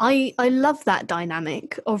I love that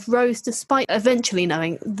dynamic of Rose, despite eventually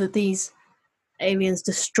knowing that these aliens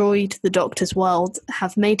destroyed the Doctor's world,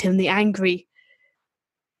 have made him the angry,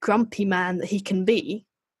 grumpy man that he can be.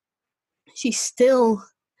 She's still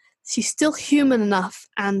human enough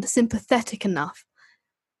and sympathetic enough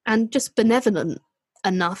and just benevolent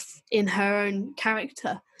enough in her own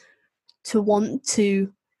character to want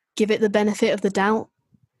to give it the benefit of the doubt.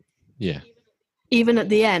 Yeah. Even at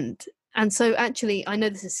the end. And so actually, I know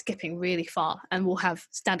this is skipping really far and we'll have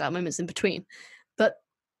standout moments in between, but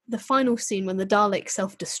the final scene when the Dalek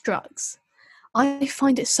self-destructs, I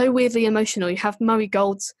find it so weirdly emotional. You have Murray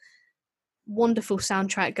Gold's wonderful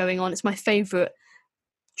soundtrack going on. It's my favourite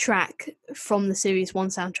track from the Series 1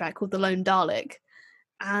 soundtrack, called The Lone Dalek.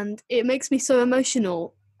 And it makes me so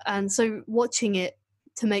emotional. And so watching it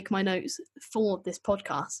to make my notes for this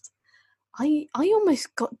podcast, I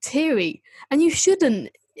almost got teary. And you shouldn't.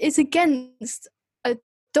 It's against a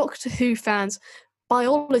Doctor Who fan's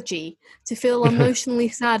biology to feel emotionally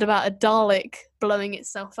sad about a Dalek blowing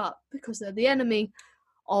itself up, because they're the enemy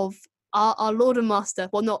of our Lord and Master.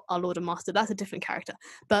 Well, not our Lord and Master, that's a different character,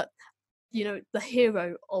 but you know, the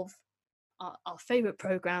hero of our favourite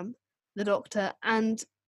programme, the Doctor, and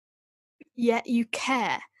yet you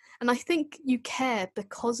care. And I think you care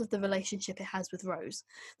because of the relationship it has with Rose.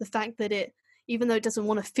 The fact that it, even though it doesn't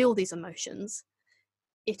want to feel these emotions,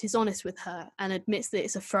 it is honest with her and admits that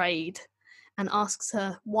it's afraid and asks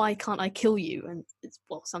her, why can't I kill you? And it's,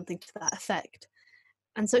 well, something to that effect.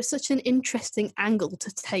 And so it's such an interesting angle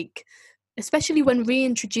to take, especially when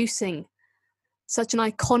reintroducing such an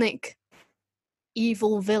iconic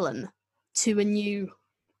evil villain to a new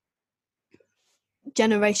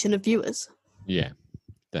generation of viewers. Yeah,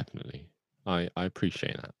 definitely. I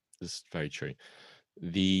appreciate that. That's very true.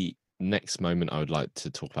 The next moment I would like to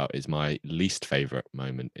talk about is my least favourite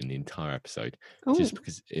moment in the entire episode, just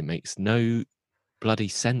because it makes no bloody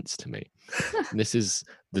sense to me. This is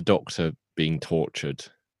the Doctor being tortured.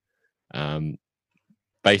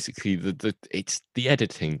 Basically, the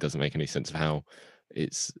editing doesn't make any sense of how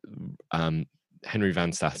it's Henry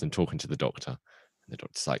Van Stassen talking to the Doctor. The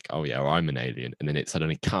Doctor's like, oh yeah, I'm an alien. And then it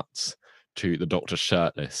suddenly cuts to the Doctor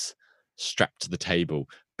shirtless, strapped to the table,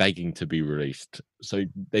 begging to be released. So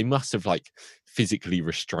they must have like physically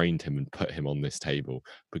restrained him and put him on this table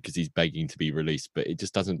because he's begging to be released. But it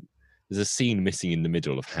just doesn't, there's a scene missing in the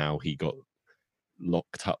middle of how he got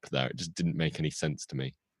locked up there. It just didn't make any sense to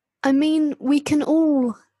me. I mean, we can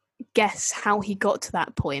all guess how he got to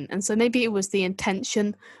that point. And so maybe it was the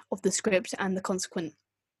intention of the script and the consequent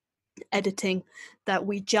editing that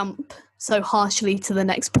we jump so harshly to the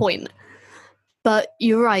next point. But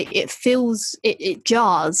you're right, it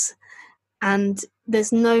jars, and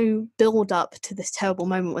there's no build up to this terrible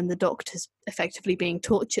moment when the Doctor's effectively being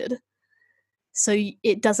tortured. So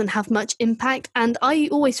it doesn't have much impact. And I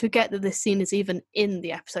always forget that this scene is even in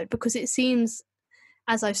the episode, because it seems,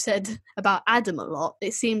 as I've said about Adam a lot,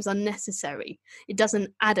 it seems unnecessary. It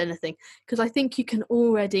doesn't add anything, because I think you can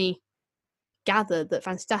already gather that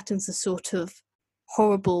Van Statten's a sort of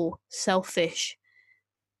horrible, selfish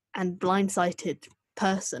and blindsided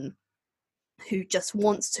person who just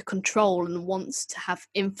wants to control and wants to have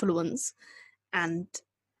influence and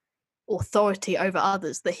authority over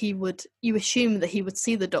others, that you assume that he would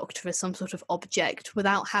see the Doctor as some sort of object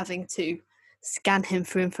without having to scan him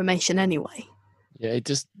for information anyway. Yeah,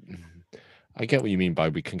 I get what you mean by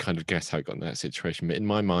we can kind of guess how it got in that situation, but in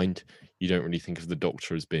my mind, you don't really think of the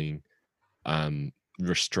Doctor as being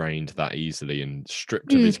restrained that easily and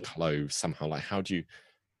stripped of his clothes somehow. Like, how do you...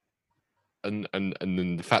 And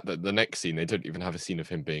then the fact that the next scene, they don't even have a scene of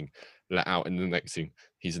him being let out, and the next scene,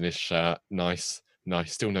 he's in his shirt, nice,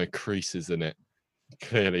 still no creases in it.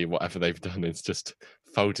 Clearly, whatever they've done is just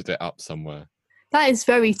folded it up somewhere. That is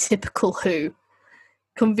very typical Who.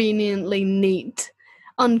 Conveniently neat,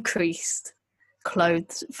 uncreased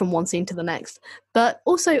clothes from one scene to the next. But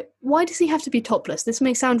also, why does he have to be topless? This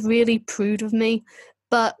may sound really prude of me,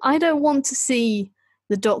 but I don't want to see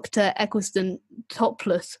the Dr. Eccleston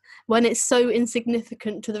topless when it's so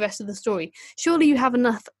insignificant to the rest of the story. Surely you have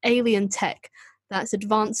enough alien tech that's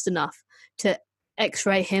advanced enough to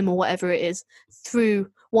X-ray him or whatever it is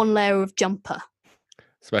through one layer of jumper.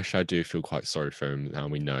 Especially, I do feel quite sorry for him now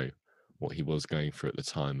we know what he was going through at the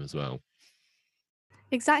time as well.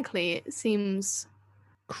 Exactly, it seems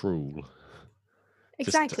cruel.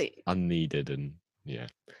 Exactly. Just unneeded, and yeah.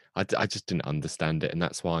 I just didn't understand it, and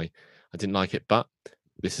that's why I didn't like it. But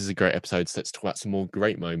this is a great episode, so let's talk about some more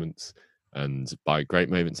great moments. And by great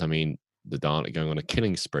moments, I mean the Dalek going on a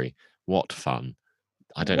killing spree. What fun.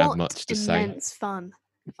 I don't have much to say. Immense fun.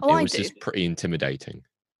 It was just pretty intimidating.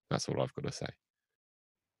 That's all I've got to say.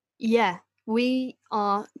 Yeah, we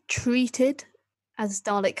are treated as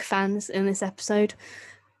Dalek fans in this episode.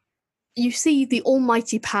 You see the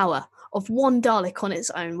almighty power of one Dalek on its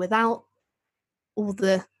own, without all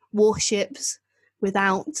the warships,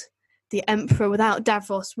 without the Emperor, without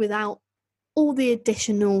Davros, without all the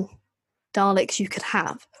additional Daleks you could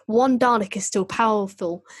have. One Dalek is still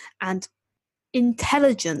powerful and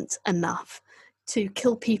intelligent enough to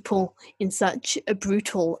kill people in such a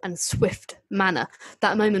brutal and swift manner.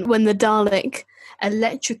 That moment when the Dalek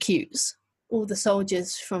electrocutes all the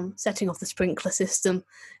soldiers from setting off the sprinkler system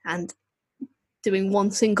and doing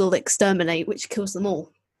one single exterminate, which kills them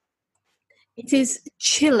all. It is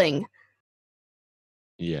chilling.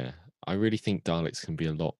 Yeah, I really think Daleks can be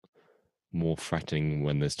a lot more threatening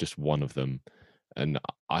when there's just one of them. And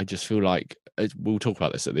I just feel like, we'll talk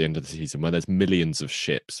about this at the end of the season, where there's millions of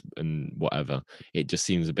ships and whatever, it just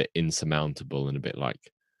seems a bit insurmountable and a bit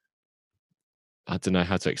like, I don't know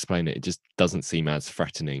how to explain it. It just doesn't seem as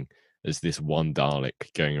threatening as this one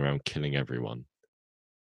Dalek going around killing everyone.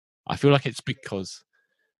 I feel like it's because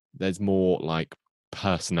there's more like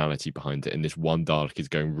personality behind it, and this one Dalek is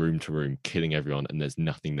going room to room killing everyone, and there's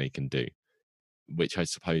nothing they can do. Which I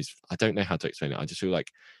suppose, I don't know how to explain it. I just feel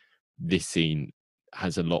like this scene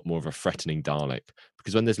has a lot more of a threatening Dalek,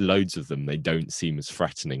 because when there's loads of them, they don't seem as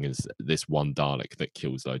threatening as this one Dalek that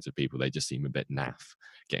kills loads of people. They just seem a bit naff,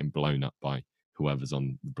 getting blown up by whoever's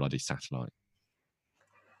on the bloody satellite.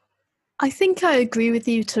 I think I agree with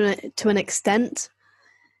you to an extent.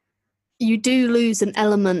 You do lose an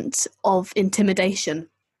element of intimidation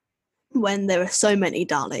when there are so many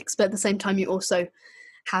Daleks, but at the same time you also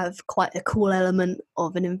have quite a cool element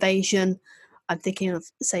of an invasion. I'm thinking of,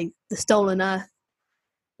 say, the Stolen Earth,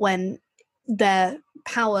 when their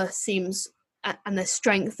power seems, and their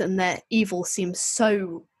strength and their evil seems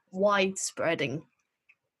so widespreading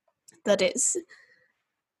that it's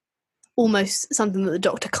almost something that the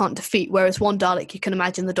Doctor can't defeat, whereas one Dalek you can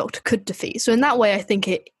imagine the Doctor could defeat. So in that way, I think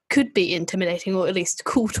it could be intimidating, or at least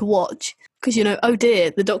cool to watch, because, you know, oh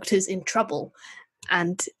dear, the Doctor's in trouble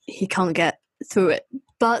and he can't get through it.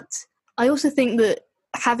 But I also think that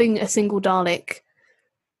having a single Dalek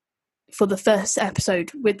for the first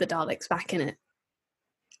episode with the Daleks back in it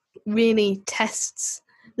really tests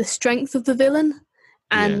the strength of the villain,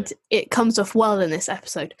 and it comes off well in this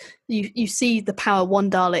episode. You see the power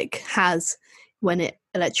one Dalek has when it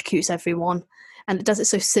electrocutes everyone, and it does it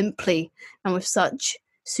so simply and with such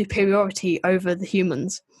superiority over the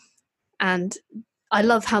humans. And I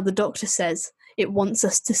love how the Doctor says it wants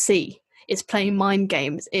us to see. It's playing mind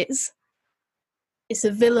games. It's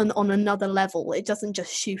a villain on another level. It doesn't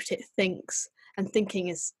just shoot, it thinks. and thinking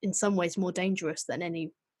is in some ways more dangerous than any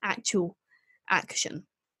actual action.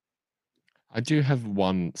 I do have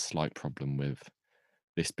one slight problem with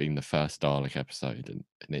this being the first Dalek episode,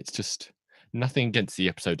 and it's just nothing against the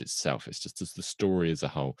episode itself. It's just as the story as a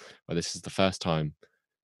whole. Where this is the first time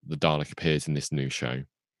the Dalek appears in this new show,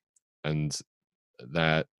 and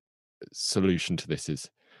their solution to this is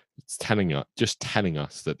it's telling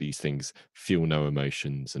us that these things feel no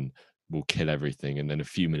emotions and will kill everything, and then a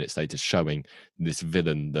few minutes later showing this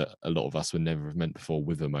villain that a lot of us would never have met before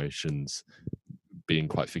with emotions being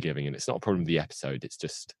quite forgiving. And it's not a problem with the episode, it's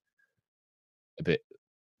just a bit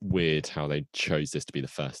weird how they chose this to be the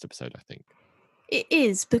first episode, I think. It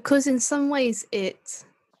is, because in some ways it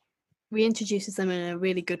reintroduces them in a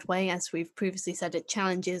really good way. As we've previously said, it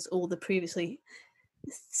challenges all the previously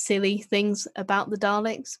silly things about the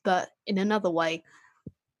Daleks, but in another way,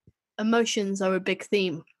 emotions are a big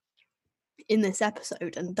theme in this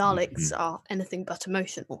episode, and Daleks are anything but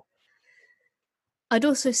emotional. I'd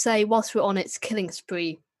also say, whilst we're on its killing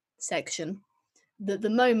spree section, that the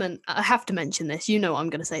moment, I have to mention this, you know what I'm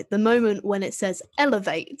going to say, the moment when it says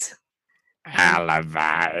elevate.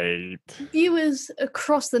 Elevate. Viewers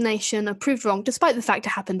across the nation are proved wrong, despite the fact it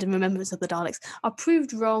happened in Remembrance of the Daleks, are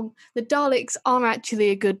proved wrong. The Daleks are actually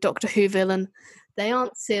a good Doctor Who villain. They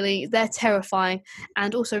aren't silly, they're terrifying.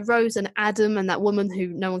 And also Rose and Adam and that woman who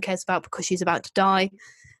no one cares about because she's about to die,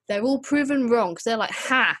 they're all proven wrong, because they're like,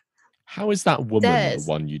 ha! How is that woman the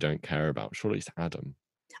one you don't care about? Surely it's Adam.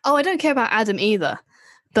 Oh, I don't care about Adam either.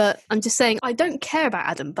 But I'm just saying, I don't care about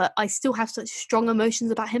Adam, but I still have such strong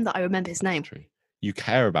emotions about him that I remember his name. True. You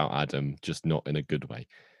care about Adam, just not in a good way.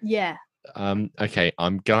 Yeah. Okay,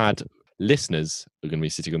 I'm glad listeners are going to be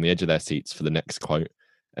sitting on the edge of their seats for the next quote.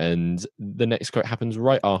 And the next quote happens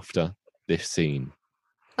right after this scene.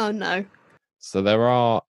 Oh, no. So there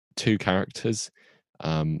are two characters.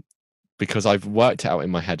 Because I've worked it out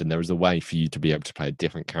in my head, and there is a way for you to be able to play a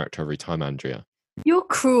different character every time, Andrea. You're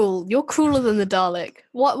cruel. You're crueler than the Dalek.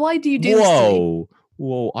 Why do you do this to me?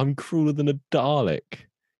 Whoa, I'm crueler than a Dalek.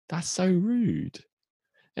 That's so rude.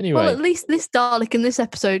 Anyway. Well, at least this Dalek in this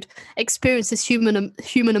episode experiences human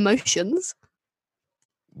emotions.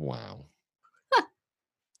 Wow.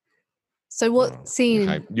 So what scene?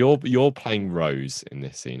 Okay, you're playing Rose in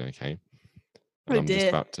this scene, okay? And I'm just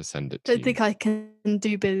about to send it to you. I don't think I can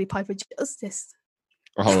do Billie Piper justice.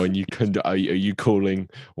 Oh, and you can? Are you calling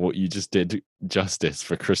what you just did justice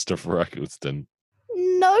for Christopher Eccleston?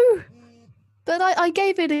 No, but I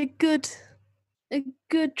gave it a good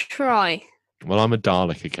try. Well, I'm a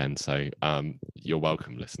Dalek again, so you're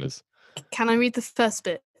welcome, listeners. Can I read the first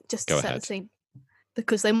bit just to set the scene?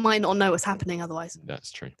 Because they might not know what's happening otherwise.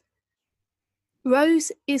 That's true.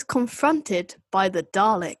 Rose is confronted by the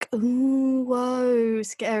Dalek. Ooh, whoa,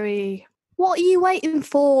 scary. What are you waiting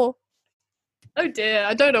for? Oh dear,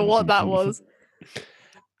 I don't know what that was.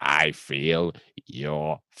 I feel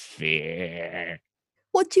your fear.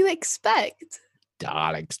 What do you expect?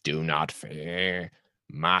 Daleks do not fear,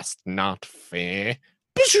 must not fear.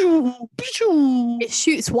 Bijou, bijou. It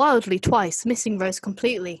shoots wildly twice, missing Rose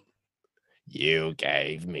completely. You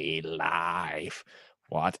gave me life.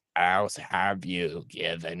 What else have you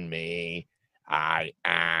given me? I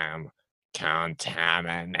am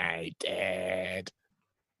contaminated.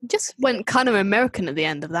 Just went kind of American at the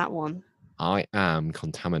end of that one. I am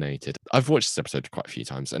contaminated. I've watched this episode quite a few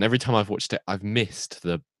times, and every time I've watched it, I've missed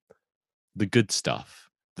the good stuff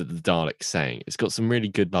that the Dalek's saying. It's got some really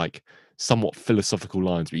good, like, somewhat philosophical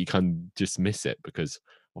lines, but you kind of just miss it because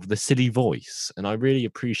of the silly voice. And I really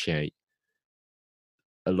appreciate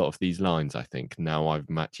a lot of these lines, I think, now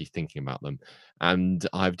I'm actually thinking about them, and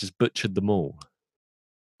I've just butchered them all.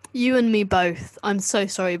 You and me both. I'm so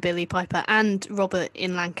sorry, Billie Piper and Robert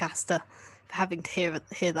in Lancaster, for having to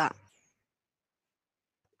hear that.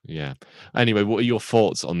 Yeah. Anyway, what are your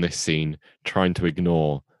thoughts on this scene, trying to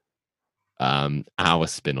ignore our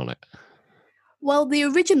spin on it? Well, the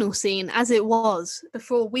original scene, as it was,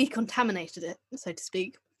 before we contaminated it, so to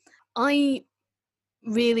speak, I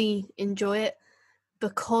really enjoy it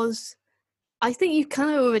because I think you kind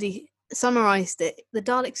of already summarised it. The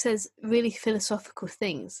Dalek says really philosophical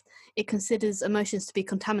things. It considers emotions to be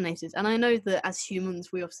contaminated. And I know that as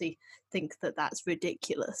humans, we obviously think that that's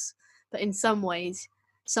ridiculous. But in some ways,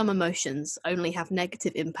 some emotions only have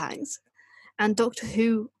negative impacts. And Doctor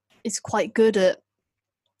Who is quite good at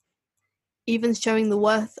even showing the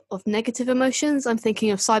worth of negative emotions. I'm thinking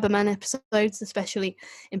of Cyberman episodes, especially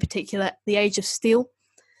in particular The Age of Steel,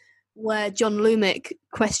 where John Lumick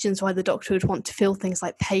questions why the Doctor would want to feel things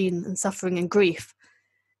like pain and suffering and grief.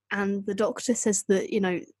 And the Doctor says that,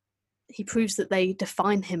 he proves that they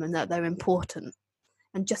define him and that they're important.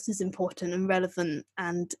 and just as important and relevant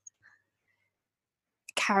and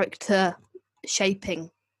character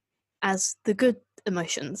shaping as the good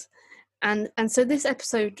emotions. And so this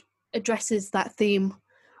episode addresses that theme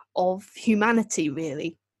of humanity,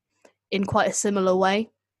 really, in quite a similar way.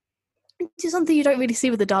 Which is something you don't really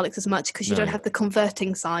see with the Daleks as much, because you don't have the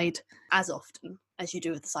converting side as often as you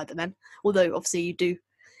do with the Cybermen. Although, obviously, you do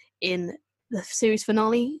in the series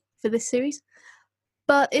finale for this series.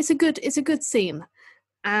 But it's a good scene.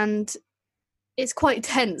 And it's quite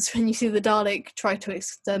tense when you see the Dalek try to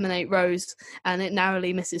exterminate Rose and it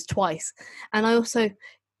narrowly misses twice. And I also,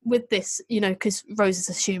 with this, because Rose is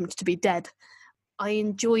assumed to be dead, I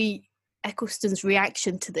enjoy Eccleston's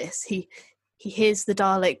reaction to this. He hears the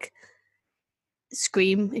Dalek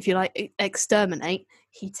scream, if you like, exterminate.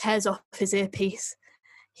 He tears off his earpiece.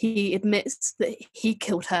 He admits that he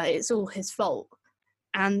killed her. It's all his fault.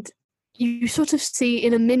 And you sort of see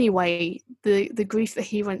in a mini way the grief that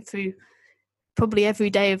he went through probably every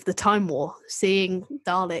day of the Time War, seeing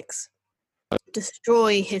Daleks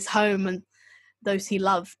destroy his home and those he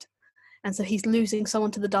loved. And so he's losing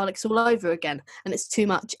someone to the Daleks all over again, and it's too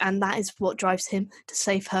much. And that is what drives him to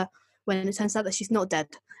save her when it turns out that she's not dead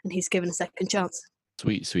and he's given a second chance.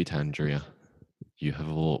 Sweet, sweet Andrea, you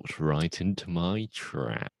have walked right into my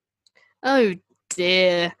trap. Oh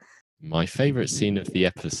dear. My favourite scene of the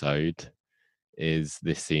episode is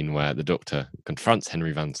this scene where the Doctor confronts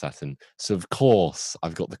Henry Van Satten. So, of course,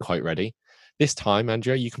 I've got the quote ready. This time,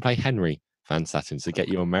 Andrea, you can play Henry Van Satten, so get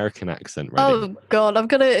your American accent ready. Oh, God, I'm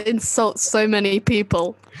going to insult so many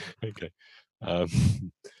people. Okay.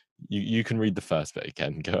 You can read the first bit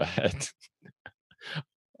again. Go ahead.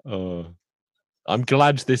 I'm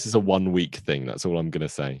glad this is a 1 week thing. That's all I'm going to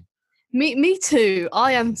say. Me too.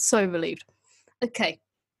 I am so relieved. Okay.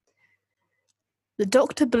 The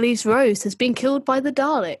Doctor believes Rose has been killed by the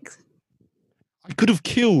Daleks. I could have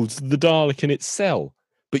killed the Dalek in its cell,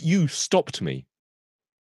 but you stopped me.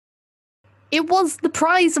 It was the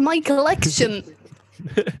prize of my collection.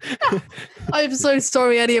 I'm so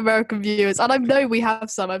sorry, any American viewers. And I know we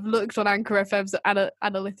have some. I've looked on Anchor FM's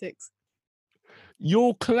analytics.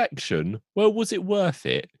 Your collection? Well, was it worth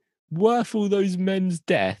it? Worth all those men's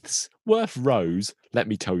deaths? Worth Rose? Let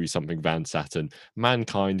me tell you something, Van Satten.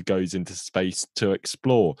 Mankind goes into space to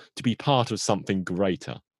explore, to be part of something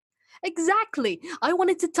greater. Exactly. I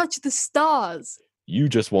wanted to touch the stars. You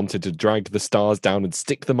just wanted to drag the stars down and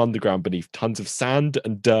stick them underground beneath tons of sand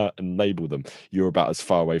and dirt and label them. You're about as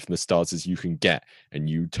far away from the stars as you can get, and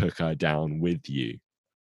you took her down with you.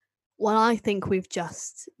 Well, I think we've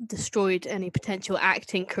just destroyed any potential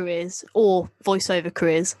acting careers or voiceover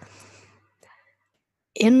careers.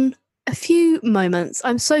 In a few moments,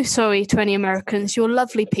 I'm so sorry to any Americans. You're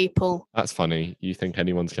lovely people. That's funny. You think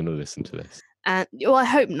anyone's going to listen to this? And well, I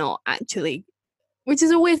hope not, actually. Which is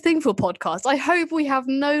a weird thing for a podcast. I hope we have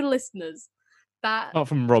no listeners. Apart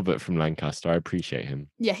from Robert from Lancaster, I appreciate him.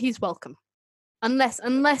 Yeah, he's welcome.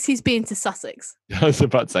 Unless he's been to Sussex. I was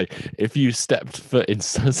about to say, if you stepped foot in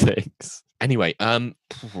Sussex. Anyway,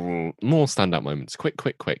 more standout moments.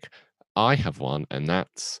 Quick. I have one, and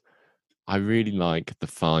that's, I really like the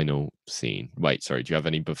final scene. Wait, sorry, do you have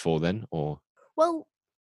any before then, or? Well,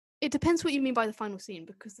 it depends what you mean by the final scene,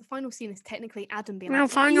 because the final scene is technically Adam being like,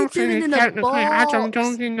 final scene is technically Adam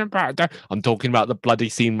talking about. I'm talking about the bloody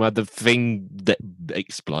scene where the thing that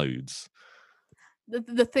explodes.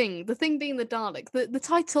 The thing being the Dalek. The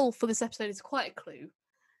title for this episode is quite a clue.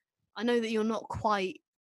 I know that you're not quite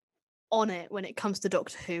on it when it comes to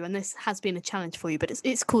Doctor Who, and this has been a challenge for you, but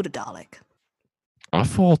it's called a Dalek. I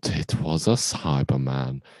thought it was a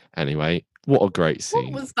Cyberman. Anyway, what a great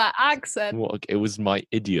scene. What was that accent? It was my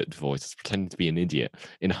idiot voice. I was pretending to be an idiot.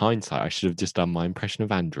 In hindsight, I should have just done my impression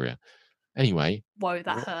of Andrea. Anyway. Whoa,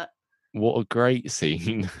 that hurt. What a great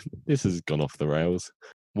scene. This has gone off the rails.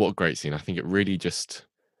 What a great scene. I think it really just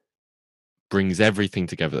brings everything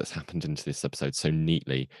together that's happened into this episode so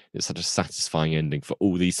neatly. It's such a satisfying ending for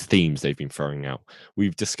all these themes they've been throwing out.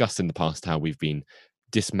 We've discussed in the past how we've been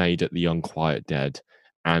dismayed at the unquiet dead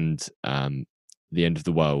and the end of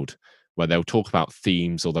the world, where they'll talk about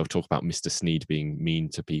themes or they'll talk about Mr. Sneed being mean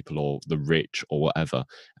to people or the rich or whatever,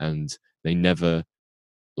 and they never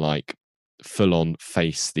like full on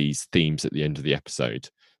face these themes at the end of the episode.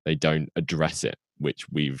 They don't address it, which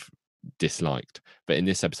we've disliked. But in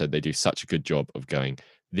this episode, they do such a good job of going,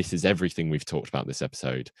 this is everything we've talked about this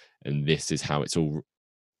episode, and this is how it's all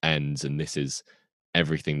ends, and this is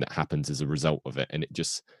everything that happens as a result of it. And it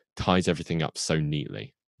just ties everything up so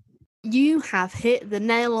neatly. You have hit the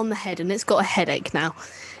nail on the head, and it's got a headache now.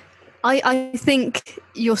 I think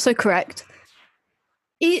you're so correct.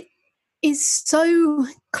 It is so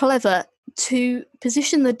clever to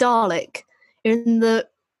position the Dalek in the,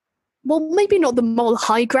 well, maybe not the moral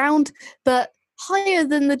high ground, but higher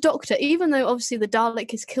than the Doctor, even though obviously the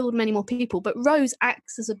Dalek has killed many more people, but Rose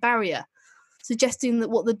acts as a barrier, suggesting that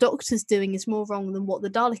what the Doctor's doing is more wrong than what the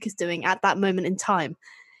Dalek is doing at that moment in time.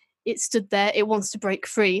 It stood there, it wants to break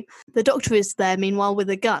free. The Doctor is there, meanwhile, with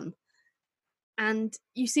a gun. And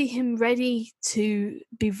you see him ready to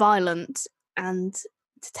be violent and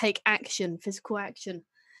to take action, physical action,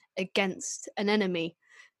 against an enemy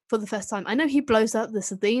for the first time. I know he blows up the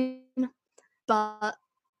Sabine, but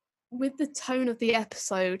with the tone of the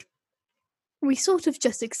episode, we sort of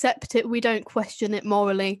just accept it. We don't question it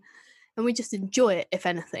morally, and we just enjoy it, if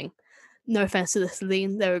anything. No offense to the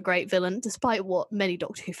Sabine, they're a great villain, despite what many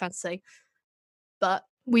Doctor Who fans say. But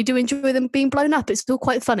we do enjoy them being blown up. It's still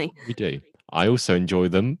quite funny. We do. I also enjoy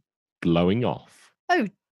them blowing off. Oh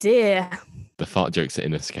dear. The fart jokes are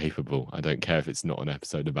inescapable. I don't care if it's not an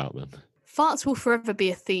episode about them. Farts will forever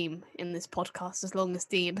be a theme in this podcast as long as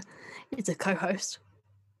Dean is a co-host.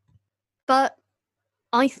 But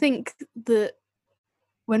I think that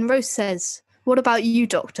when Rose says, "What about you,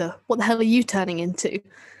 Doctor? What the hell are you turning into?"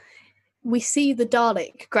 we see the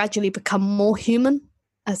Dalek gradually become more human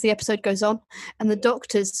as the episode goes on, and the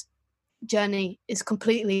Doctor's journey is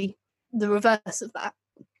completely the reverse of that.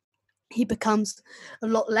 He becomes a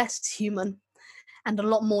lot less human and a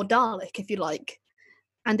lot more Dalek, if you like.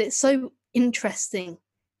 And it's so interesting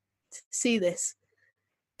to see this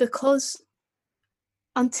because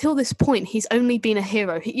until this point, he's only been a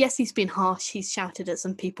hero. Yes, he's been harsh, he's shouted at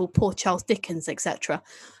some people, poor Charles Dickens, etc.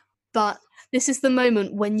 But this is the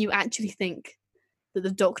moment when you actually think that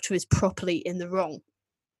the Doctor is properly in the wrong.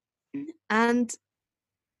 And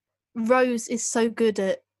Rose is so good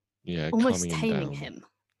at almost taming him.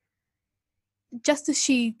 Just as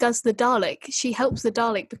she does the Dalek, she helps the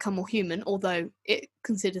Dalek become more human, although it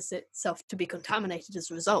considers itself to be contaminated as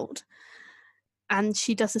a result. And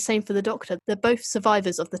she does the same for the Doctor. They're both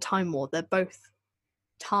survivors of the Time War. They're both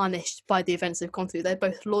tarnished by the events they've gone through. They're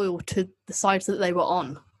both loyal to the sides that they were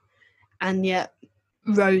on. And yet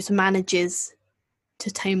Rose manages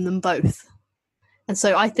to tame them both. And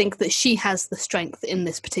so I think that she has the strength in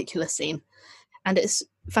this particular scene. And it's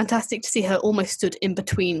fantastic to see her almost stood in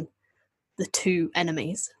between the two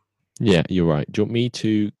enemies. Yeah, you're right. Do you want me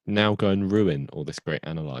to now go and ruin all this great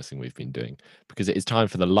analysing we've been doing? Because it is time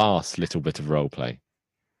for the last little bit of roleplay.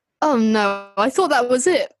 Oh no, I thought that was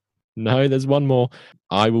it. No, there's one more.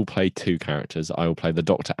 I will play two characters. I will play the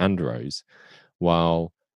Doctor and Rose,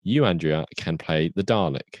 while you, Andrea, can play the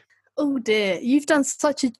Dalek. Oh dear, you've done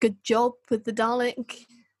such a good job with the Dalek.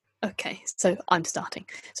 Okay, so I'm starting.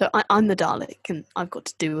 So I'm the Dalek, and I've got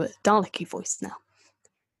to do a Dalek-y voice now.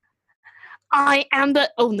 I am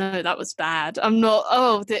the... Oh no, that was bad. I'm not...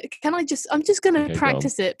 Oh, can I just... I'm just going to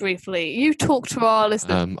practice it briefly. You talk to our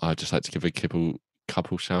listeners. I'd just like to give a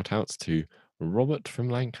couple shout-outs to Robert from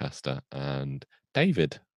Lancaster and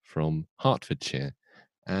David from Hertfordshire.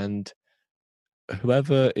 And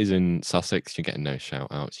whoever is in Sussex, you're getting no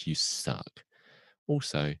shout-outs. You suck.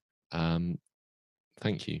 Also,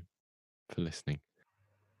 thank you for listening.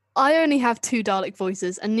 I only have two Dalek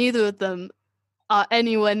voices, and neither of them are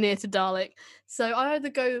anywhere near to Dalek. So I either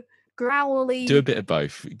go growly... Do a bit of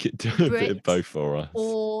both. Do a bit of both for us.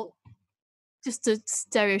 Or just a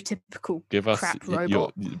stereotypical Give us crap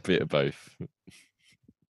robot. A bit of both.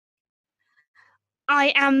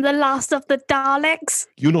 I am the last of the Daleks.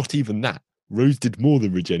 You're not even that. Rose did more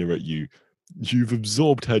than regenerate you. You've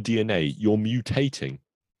absorbed her DNA. You're mutating.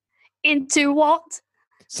 Into what?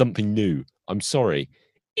 Something new. I'm sorry.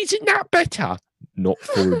 Isn't that better? Not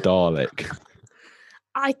for a Dalek.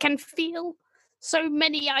 I can feel so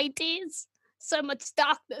many ideas, so much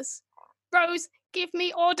darkness. Rose, give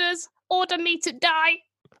me orders. Order me to die.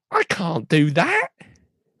 I can't do that.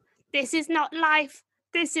 This is not life.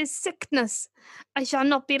 This is sickness. I shall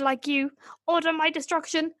not be like you. Order my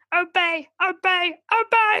destruction. Obey, obey,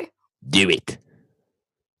 obey. Do it.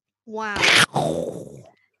 Wow.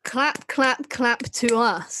 Clap, clap, clap to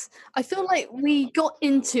us. I feel like we got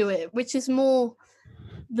into it, which is more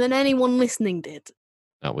than anyone listening did.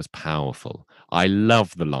 That was powerful. I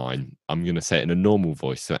love the line. I'm going to say it in a normal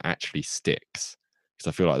voice so it actually sticks.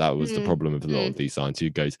 Because I feel like that was the problem with a lot of these lines.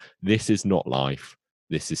 Who goes, this is not life.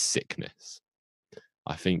 This is sickness.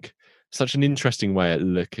 I think such an interesting way at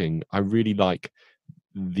looking. I really like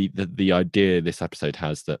the idea this episode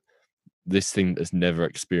has that this thing that's never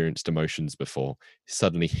experienced emotions before is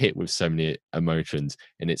suddenly hit with so many emotions,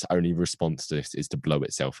 and its only response to this is to blow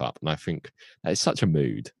itself up. And I think that is such a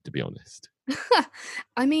mood, to be honest.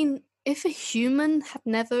 I mean, if a human had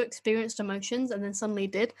never experienced emotions and then suddenly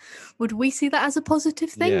did, would we see that as a positive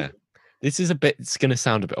thing? Yeah. This is it's going to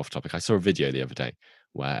sound a bit off topic. I saw a video the other day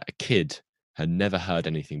where a kid had never heard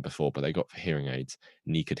anything before, but they got hearing aids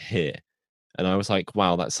and he could hear. And I was like,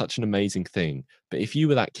 wow, that's such an amazing thing. But if you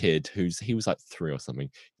were that kid he was like 3 or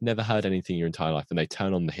something, never heard anything your entire life, and they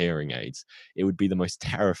turn on the hearing aids, it would be the most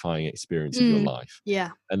terrifying experience of your life. Yeah.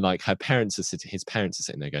 And like his parents are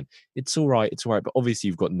sitting there going, it's all right. But obviously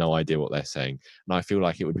you've got no idea what they're saying. And I feel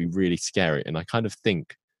like it would be really scary. And I kind of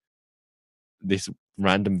think this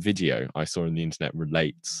random video I saw on the internet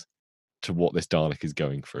relates to what this Dalek is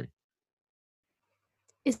going through.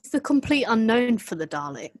 It's the complete unknown for the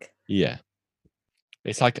Dalek. Yeah.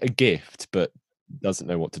 It's like a gift, but doesn't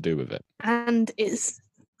know what to do with it. And it's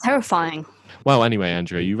terrifying. Well, anyway,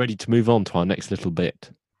 Andrew, are you ready to move on to our next little bit?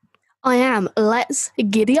 I am. Let's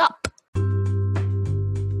giddy up.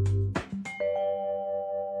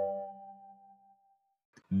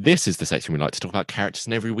 This is the section we like to talk about characters,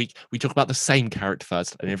 and every week we talk about the same character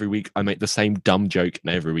first, and every week I make the same dumb joke,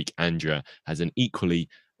 and every week Andrea has an equally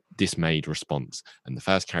dismayed response. And the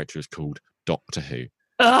first character is called Doctor Who.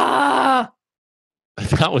 Ah!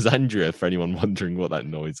 That was Andrea, for anyone wondering what that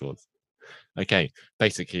noise was. Okay,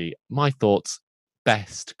 basically, my thoughts,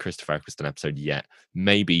 best Christopher Eccleston episode yet.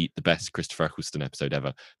 Maybe the best Christopher Eccleston episode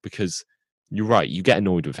ever, because you're right, you get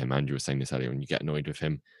annoyed with him. Andrew was saying this earlier, and you get annoyed with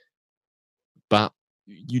him. But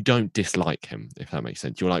you don't dislike him, if that makes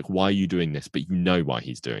sense. You're like, why are you doing this? But you know why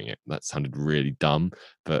he's doing it. That sounded really dumb,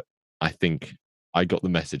 but I think I got the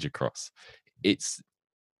message across. It's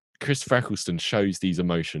Christopher Eccleston shows these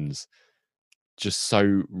emotions just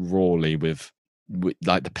so rawly with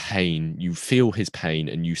like the pain. You feel his pain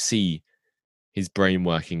and you see his brain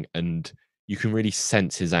working, and you can really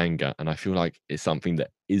sense his anger. And I feel like it's something that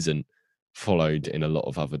isn't followed in a lot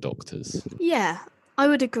of other Doctors. Yeah, I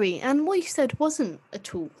would agree. And what you said wasn't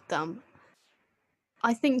at all dumb.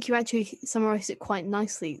 I think you actually summarised it quite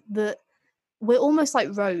nicely, that we're almost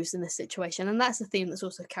like Rose in this situation. And that's a theme that's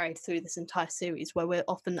also carried through this entire series, where we're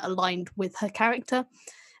often aligned with her character.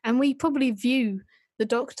 And we probably view the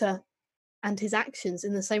Doctor and his actions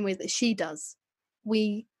in the same way that she does.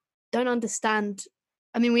 We don't understand.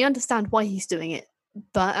 I mean, we understand why he's doing it,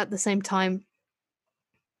 but at the same time,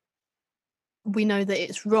 we know that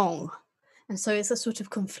it's wrong. And so it's a sort of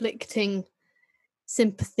conflicting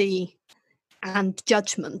sympathy and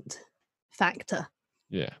judgment factor.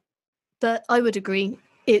 Yeah. But I would agree,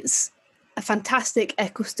 it's a fantastic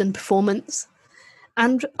Eccleston performance.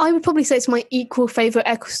 And I would probably say it's my equal favourite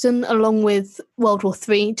Eccleston, along with World War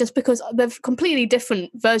III, just because they're completely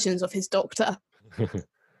different versions of his Doctor.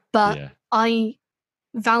 But yeah. I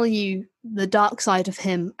value the dark side of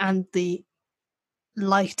him and the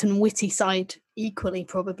light and witty side equally,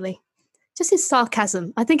 probably. Just his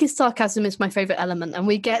sarcasm. I think his sarcasm is my favourite element, and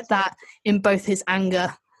we get that in both his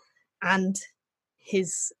anger and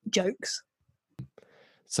his jokes.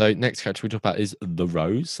 So next character we talk about is the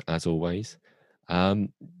Rose, as always. Not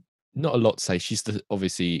a lot to say. She's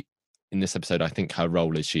obviously in this episode, I think her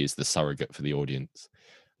role is she is the surrogate for the audience.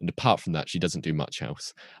 And apart from that, she doesn't do much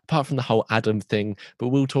else. Apart from the whole Adam thing, but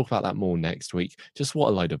we'll talk about that more next week. Just what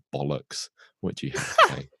a load of bollocks. What do you have to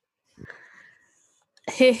say?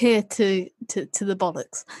 Here to the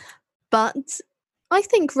bollocks. But I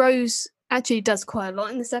think Rose actually does quite a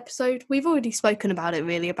lot in this episode. We've already spoken about it,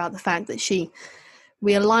 really, about the fact that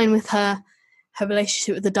we align with her. Her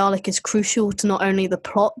relationship with the Dalek is crucial to not only the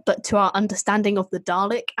plot, but to our understanding of the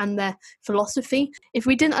Dalek and their philosophy. If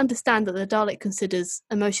we didn't understand that the Dalek considers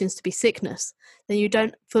emotions to be sickness, then you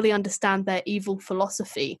don't fully understand their evil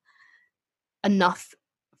philosophy enough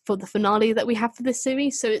for the finale that we have for this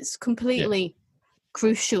series. So it's completely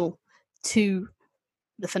crucial to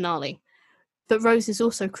the finale. But Rose is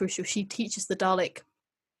also crucial. She teaches the Dalek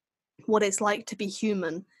what it's like to be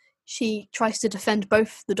human. She tries to defend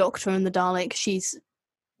both the Doctor and the Dalek. She's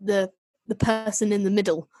the person in the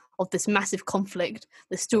middle of this massive conflict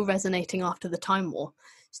that's still resonating after the Time War,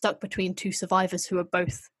 stuck between two survivors who are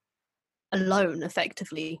both alone,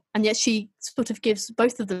 effectively. And yet she sort of gives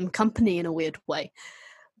both of them company in a weird way.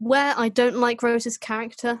 Where I don't like Rose's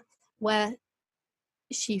character, where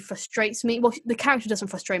she frustrates me, well, the character doesn't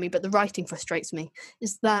frustrate me, but the writing frustrates me,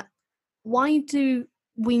 is that why do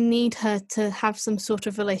we need her to have some sort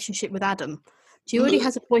of relationship with Adam? She already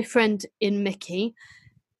has a boyfriend in Mickey.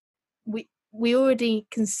 We already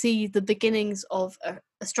can see the beginnings of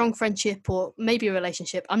a strong friendship, or maybe a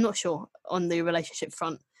relationship, I'm not sure, on the relationship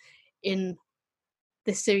front in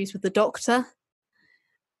this series with the Doctor.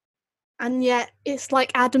 And yet it's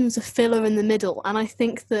like Adam's a filler in the middle, and I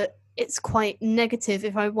think that it's quite negative.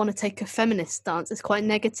 If I want to take a feminist stance, it's quite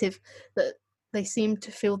negative that they seem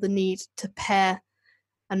to feel the need to pair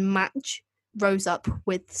and match Rose up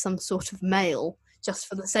with some sort of male just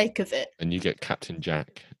for the sake of it. And you get Captain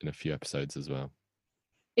Jack in a few episodes as well.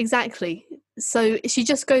 Exactly. So she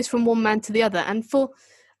just goes from one man to the other. And for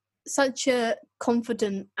such a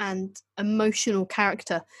confident and emotional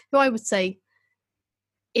character, who I would say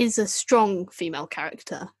is a strong female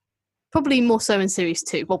character, probably more so in series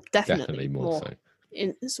 2. Well, definitely more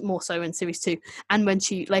so in series 2, and when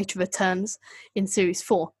she later returns in series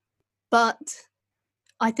 4. But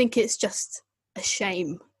I think it's just a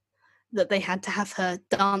shame that they had to have her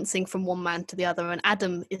dancing from one man to the other, and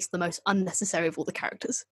Adam is the most unnecessary of all the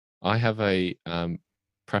characters. I have a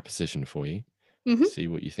preposition for you. Mm-hmm. See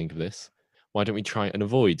what you think of this. Why don't we try and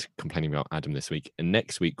avoid complaining about Adam this week, and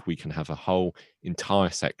next week we can have a whole entire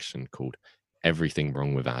section called Everything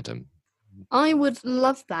Wrong with Adam. I would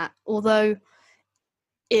love that, although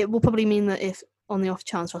it will probably mean that if on the off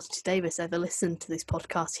chance Russell T Davies ever listened to this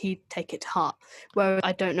podcast, he'd take it to heart. Whereas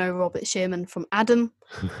I don't know Robert Shearman from Adam.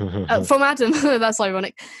 That's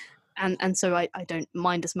ironic. And so I don't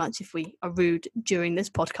mind as much if we are rude during this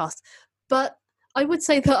podcast. But I would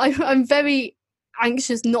say that I'm very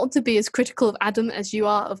anxious not to be as critical of Adam as you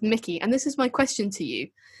are of Mickey. And this is my question to you.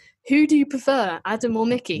 Who do you prefer, Adam or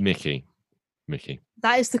Mickey? Mickey.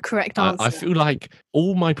 That is the correct answer. I feel like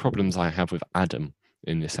all my problems I have with Adam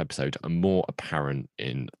in this episode are more apparent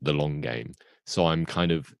in the long game. So I'm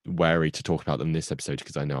kind of wary to talk about them this episode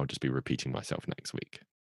because I know I'll just be repeating myself next week.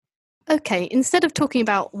 Okay, instead of talking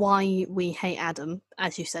about why we hate Adam,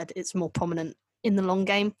 as you said, it's more prominent in the long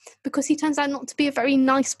game because he turns out not to be a very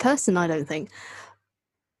nice person, I don't think.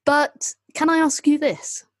 But can I ask you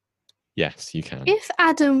this? Yes, you can. If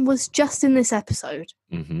Adam was just in this episode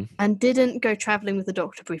and didn't go travelling with the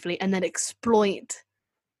Doctor briefly and then exploit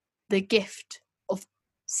the gift of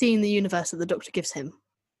seeing the universe that the Doctor gives him,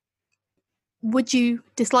 would you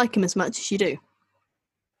dislike him as much as you do?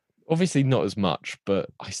 Obviously not as much, but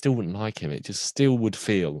I still wouldn't like him. It just still would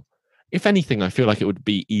feel, if anything, I feel like it would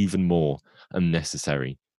be even more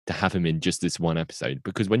unnecessary to have him in just this one episode,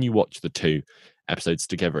 because when you watch the 2 episodes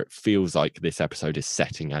together, it feels like this episode is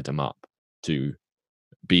setting Adam up to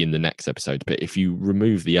be in the next episode. But if you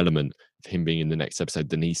remove the element of him being in the next episode,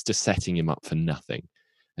 then he's just setting him up for nothing.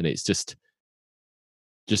 And it's just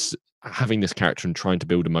having this character and trying to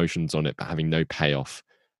build emotions on it, but having no payoff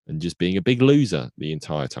and just being a big loser the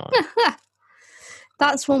entire time.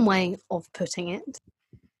 That's one way of putting it.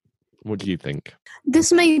 What do you think?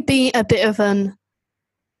 This may be a bit of an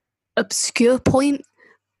obscure point,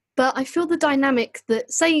 but I feel the dynamic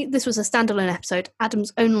that, say this was a standalone episode,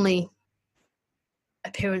 Adam's only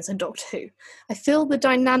appearance in Doctor Who, I feel the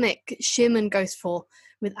dynamic Shearman goes for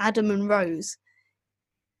with Adam and Rose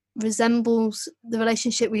resembles the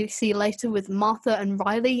relationship we see later with Martha and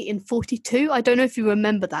Riley in 42. I don't know if you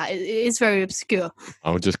remember that. It is very obscure.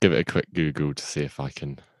 I'll just give it a quick Google to see if I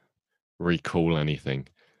can recall anything.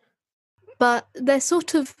 But they're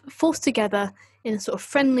sort of forced together in a sort of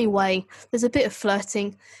friendly way. There's a bit of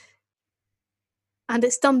flirting. And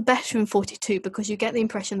it's done better in 42 because you get the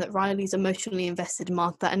impression that Riley's emotionally invested in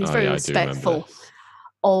Martha and is very respectful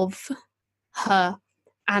of her.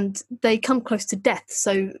 And they come close to death.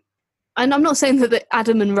 So, and I'm not saying that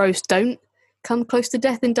Adam and Rose don't come close to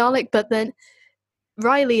death in Dalek, but then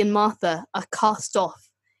Riley and Martha are cast off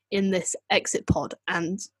in this exit pod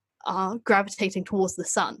and are gravitating towards the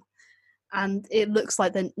sun. And it looks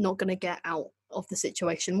like they're not going to get out of the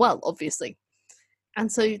situation well, obviously. And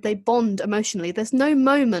so they bond emotionally. There's no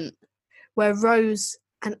moment where Rose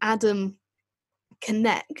and Adam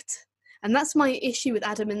connect. And that's my issue with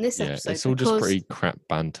Adam in this episode. It's all just pretty crap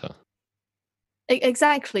banter.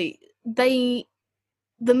 Exactly. They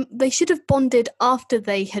should have bonded after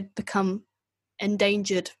they had become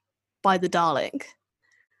endangered by the Dalek.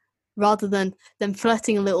 Rather than them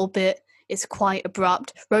flirting a little bit. It's quite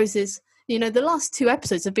abrupt. Rose's, the last 2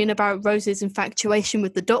 episodes have been about Rose's infatuation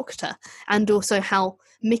with the Doctor and also how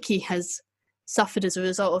Mickey has suffered as a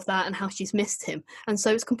result of that and how she's missed him. And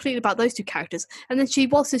so it's completely about those 2 characters. And then she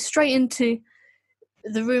waltzes straight into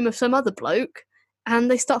the room of some other bloke and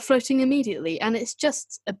they start flirting immediately. And it's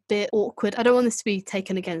just a bit awkward. I don't want this to be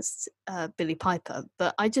taken against Billie Piper,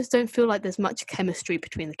 but I just don't feel like there's much chemistry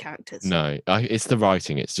between the characters. No, it's the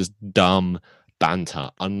writing. It's just dumb banter,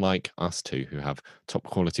 unlike us 2 who have top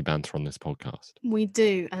quality banter on this podcast. We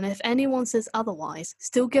do. And if anyone says otherwise,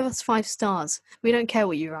 still give us 5 stars. We don't care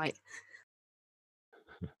what you write.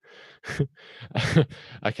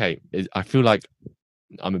 Okay, I feel like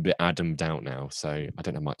I'm a bit Adammed out now, so I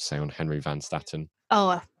don't have much to say on Henry Van Statten.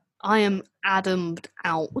 Oh, I am Adammed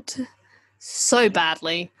out so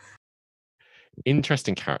badly.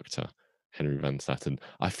 Interesting character, Henry Van Statten.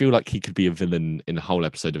 I feel like he could be a villain in a whole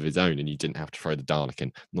episode of his own, and you didn't have to throw the Dalek in.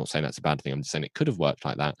 I'm not saying that's a bad thing. I'm just saying it could have worked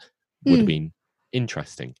like that. Would have been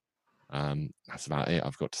interesting. That's about it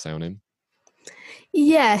I've got to say on him.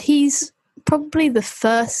 Yeah, he's probably the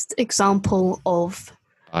first example of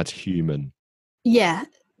bad human. Yeah,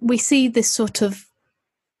 we see this sort of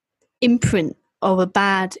imprint of a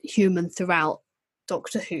bad human throughout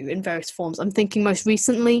Doctor Who in various forms. I'm thinking most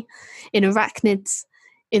recently in Arachnids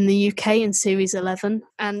in the UK in Series 11.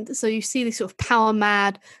 And so you see this sort of power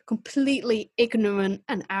mad, completely ignorant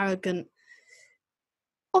and arrogant,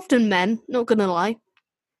 often men, not going to lie,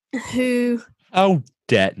 who... Oh,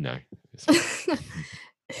 dead, no.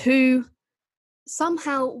 who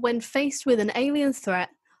somehow, when faced with an alien threat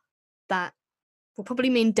that will probably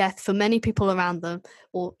mean death for many people around them,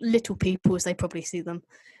 or little people as they probably see them,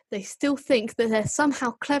 they still think that they're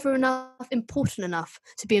somehow clever enough, important enough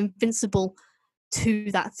to be invincible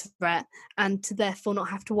to that threat and to therefore not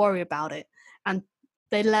have to worry about it. And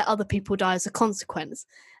they let other people die as a consequence.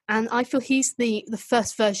 And I feel he's the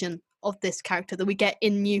first version of this character that we get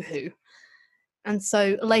in New Who. And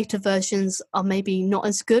so later versions are maybe not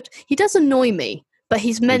as good. He does annoy me, but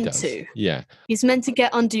he's meant to. Yeah. He's meant to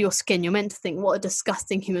get under your skin. You're meant to think, what a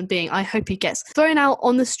disgusting human being. I hope he gets thrown out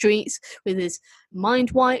on the streets with his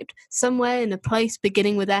mind wiped somewhere in a place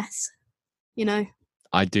beginning with S. You know?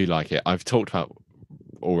 I do like it. I've talked about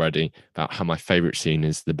already about how my favourite scene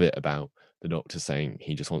is the bit about the Doctor saying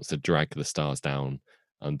he just wants to drag the stars down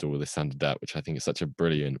under all this sand and dirt, which I think is such a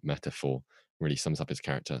brilliant metaphor. Really sums up his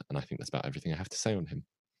character. And I think that's about everything I have to say on him.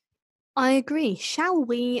 I agree. Shall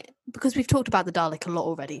we, because we've talked about the Dalek a lot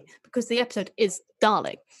already, because the episode is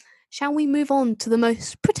Dalek, shall we move on to the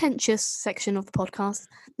most pretentious section of the podcast?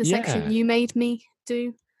 The section you made me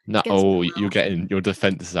do? No, you're getting your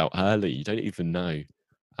defences out early. You don't even know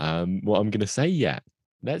what I'm going to say yet.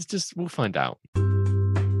 We'll find out.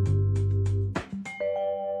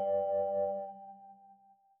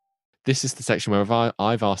 This is the section where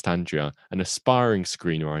I've asked Andrea, an aspiring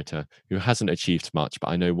screenwriter who hasn't achieved much, but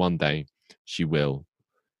I know one day she will.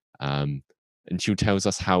 And she tells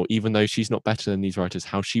us how, even though she's not better than these writers,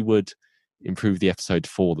 how she would improve the episode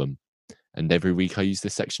for them. And every week I use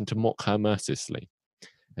this section to mock her mercilessly.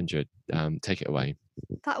 Andrea, take it away.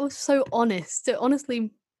 That was so honest. It honestly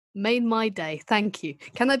made my day. Thank you.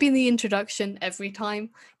 Can that be in the introduction every time?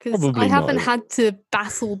 Because I haven't had to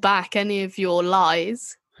battle back any of your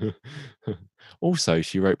lies. Also,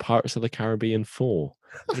 she wrote Pirates of the Caribbean 4.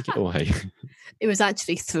 Take it away. It was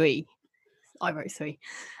actually 3. I wrote 3.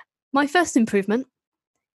 My first improvement.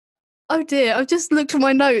 Oh dear, I've just looked at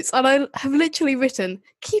my notes and I have literally written,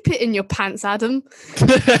 keep it in your pants, Adam.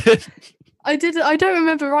 I don't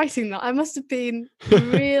remember writing that. I must have been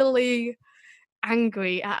really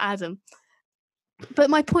angry at Adam. But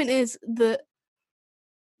my point is that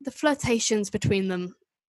the flirtations between them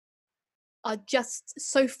are just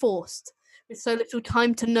so forced with so little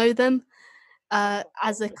time to know them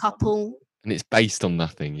as a couple. And it's based on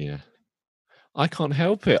nothing, yeah. I can't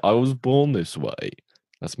help it. I was born this way.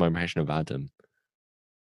 That's my impression of Adam.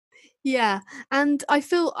 Yeah, and I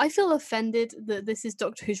feel offended that this is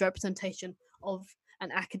Doctor Who's representation of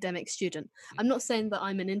an academic student. I'm not saying that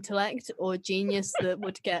I'm an intellect or a genius that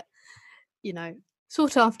would get,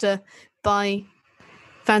 sought after by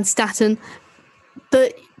Van Statten,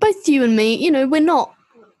 but both you and me, we're not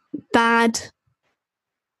bad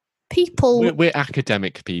people. We're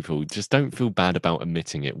academic people. Just don't feel bad about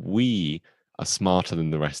admitting it. We are smarter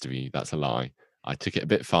than the rest of you. That's a lie. I took it a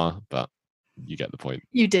bit far, but you get the point.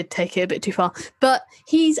 You did take it a bit too far. But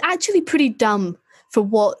he's actually pretty dumb for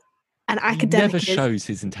what an academic is. He never shows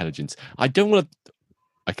his intelligence. I don't want to...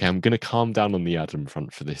 Okay, I'm going to calm down on the Adam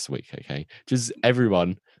front for this week, okay? Just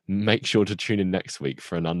everyone, make sure to tune in next week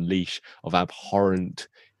for an unleash of abhorrent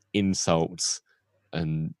insults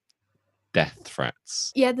and death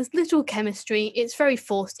threats. Yeah, there's little chemistry. It's very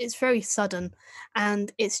forced. It's very sudden.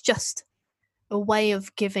 And it's just a way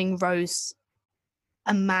of giving Rose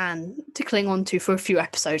a man to cling on to for a few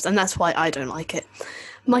episodes, and that's why I don't like it.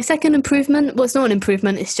 My second improvement, well, it's not an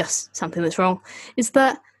improvement, it's just something that's wrong, is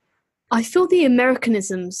that I feel the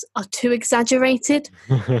Americanisms are too exaggerated.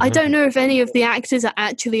 I don't know if any of the actors are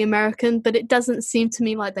actually American, but it doesn't seem to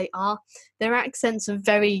me like they are. Their accents are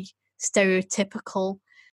very stereotypical.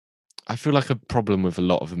 I feel like a problem with a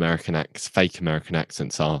lot of fake American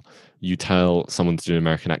accents are you tell someone to do an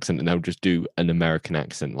American accent and they'll just do an American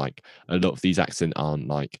accent. Like a lot of these accents aren't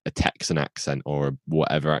like a Texan accent or a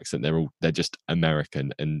whatever accent. They're just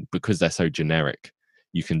American, and because they're so generic,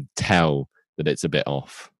 you can tell that it's a bit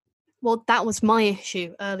off. Well, that was my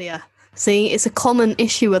issue earlier. See, it's a common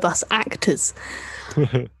issue with us actors.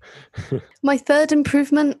 My third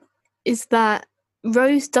improvement is that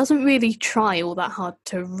Rose doesn't really try all that hard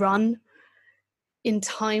to run in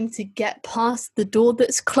time to get past the door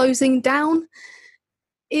that's closing down.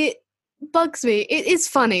 It bugs me. It is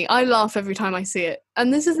funny. I laugh every time I see it.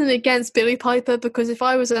 And this isn't against Billie Piper, because if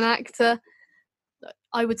I was an actor,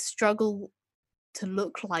 I would struggle to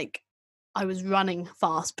look like I was running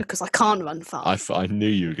fast, because I can't run fast. I knew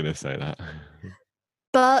you were going to say that.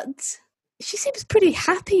 But she seems pretty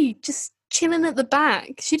happy just chilling at the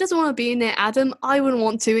back. She doesn't want to be near Adam. I wouldn't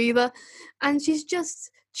want to either. And she's just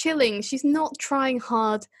chilling. She's not trying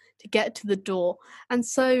hard to get to the door. And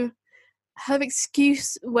so her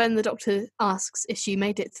excuse when the doctor asks if she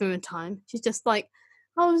made it through in time, she's just like,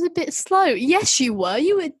 I was a bit slow. Yes, you were.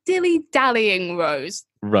 You were dilly-dallying, Rose.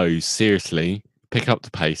 Rose, seriously, pick up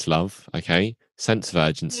the pace, love, okay? Sense of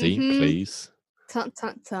urgency, please. Tut,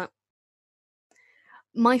 tut, tut.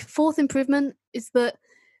 My fourth improvement is that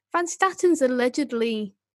Van Statten's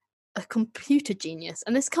allegedly a computer genius,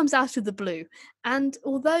 and this comes out of the blue. And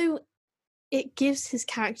although it gives his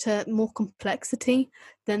character more complexity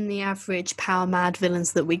than the average power-mad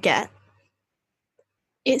villains that we get,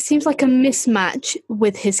 it seems like a mismatch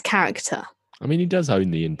with his character. I mean, he does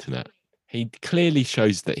own the internet. He clearly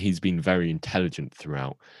shows that he's been very intelligent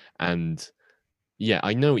throughout. And yeah,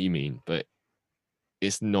 I know what you mean, but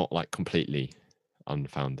it's not like completely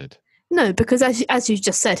unfounded. No, because as you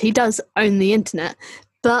just said, he does own the internet.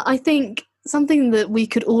 But I think something that we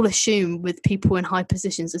could all assume with people in high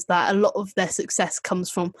positions is that a lot of their success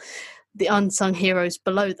comes from the unsung heroes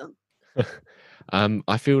below them.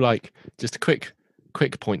 I feel like, just a quick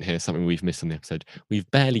point here, something we've missed on the episode. We've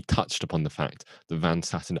barely touched upon the fact that Van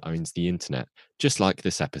Statten owns the internet, just like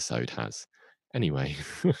this episode has. Anyway.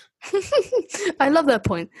 I love that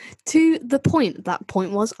point. To the point that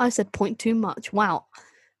point was, I said point too much. Wow.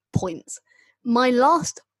 Points. My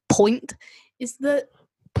last point is that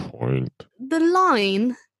the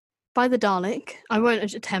line by the Dalek, I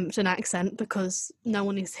won't attempt an accent because no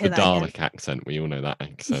one needs to hear that. The Dalek again. accent, we all know that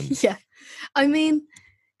accent. Yeah. I mean,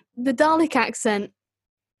 the Dalek accent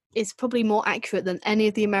is probably more accurate than any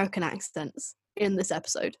of the American accents in this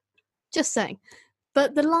episode. Just saying.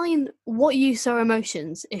 But the line, what use are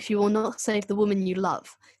emotions if you will not save the woman you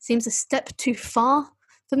love, seems a step too far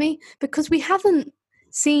for me, because we haven't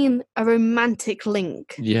seen a romantic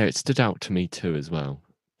link. Yeah, it stood out to me too as well.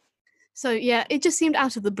 So yeah, it just seemed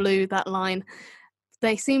out of the blue, that line.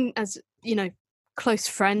 They seem as, close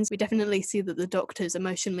friends. We definitely see that the Doctor's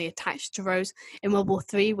emotionally attached to Rose in World War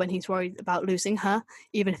III when he's worried about losing her,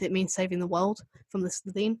 even if it means saving the world from the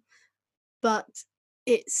Slitheen. But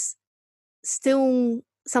it's still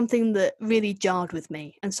something that really jarred with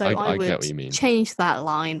me, and so I would change that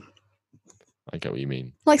line. I get what you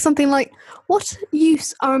mean. Like something like, what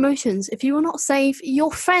use are emotions if you will not save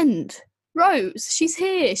your friend? Rose, she's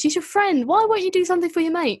here, she's your friend. Why won't you do something for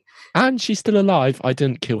your mate? And she's still alive. I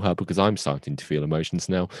didn't kill her because I'm starting to feel emotions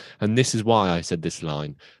now. And this is why I said this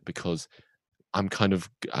line, because I'm kind of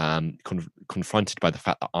confronted by the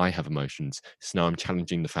fact that I have emotions. So now I'm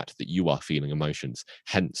challenging the fact that you are feeling emotions.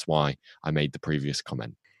 Hence why I made the previous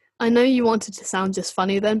comment. I know you wanted to sound just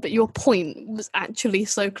funny then, but your point was actually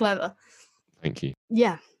so clever. Thank you.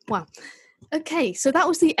 Yeah, wow. Okay, so that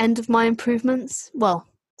was the end of my improvements. Well,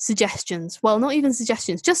 suggestions. Well, not even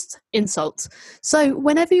suggestions, just insults. So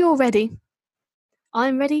whenever you're ready,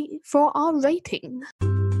 I'm ready for our rating.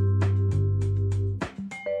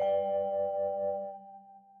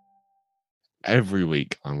 Every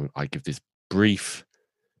week, I give this brief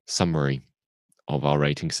summary of our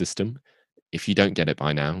rating system. If you don't get it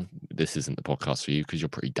by now, this isn't the podcast for you because you're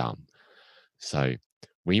pretty dumb. So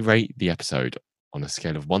we rate the episode on a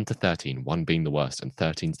scale of 1 to 13, 1 being the worst and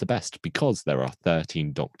 13's the best, because there are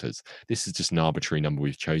 13 doctors. This is just an arbitrary number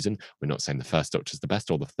we've chosen. We're not saying the first doctor is the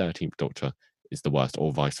best or the 13th doctor is the worst,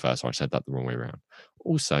 or vice versa. I said that the wrong way around.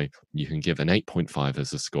 Also, you can give an 8.5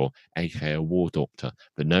 as a score, aka a war doctor,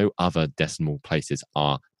 but no other decimal places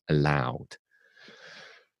are allowed.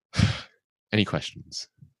 Any questions?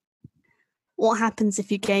 What happens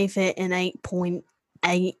if you gave it an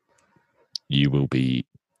 8.8? You will be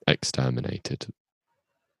exterminated.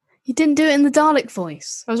 You didn't do it in the Dalek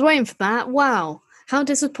voice. I was waiting for that. Wow. How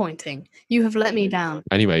disappointing. You have let me down.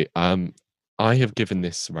 Anyway, I have given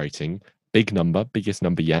this rating, big number, biggest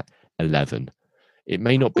number yet, 11. It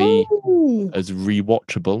may not be as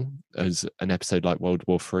rewatchable as an episode like World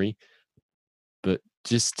War III, but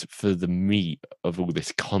just for the meat of all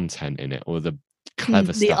this content in it, or the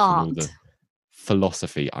clever stuff art. And all the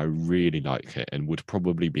philosophy, I really like it and would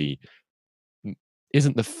probably be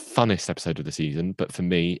isn't the funnest episode of the season, but for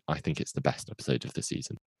me, I think it's the best episode of the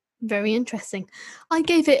season. Very interesting. I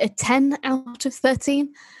gave it a 10 out of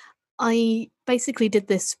 13. I basically did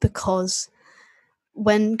this because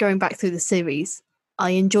when going back through the series,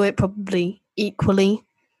 I enjoy it probably equally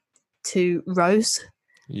to Rose.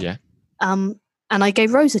 Yeah. And I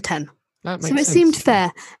gave Rose a 10. So it sense. Seemed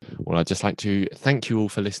fair. Well, I'd just like to thank you all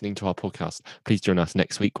for listening to our podcast. Please join us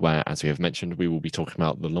next week where, as we have mentioned, we will be talking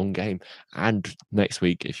about The Long Game. And next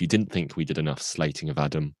week, if you didn't think we did enough slating of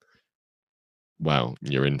Adam, well,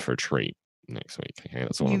 you're in for a treat next week. Okay,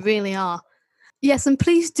 that's all. You really are. Yes, and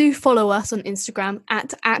please do follow us on Instagram at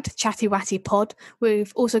ChattyWattyPod.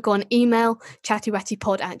 We've also got an email,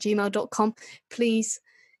 chattywattypod@gmail.com. Please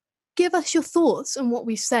give us your thoughts on what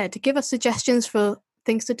we've said. Give us suggestions for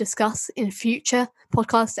things to discuss in future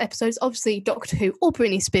podcast episodes, obviously Doctor Who or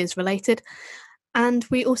Britney Spears related. And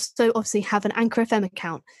we also obviously have an Anchor FM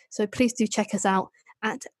account. So please do check us out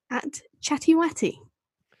at ChattyWatty.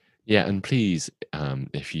 Yeah, and please,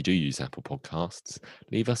 if you do use Apple Podcasts,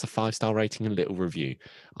 leave us a 5-star rating and a little review.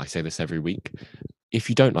 I say this every week. If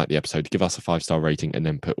you don't like the episode, give us a 5-star rating and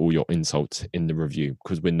then put all your insults in the review,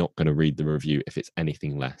 because we're not going to read the review if it's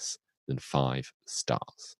anything less than 5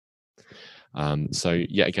 stars. So,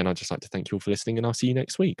 yeah, again, I'd just like to thank you all for listening, and I'll see you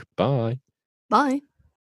next week. Bye. Bye.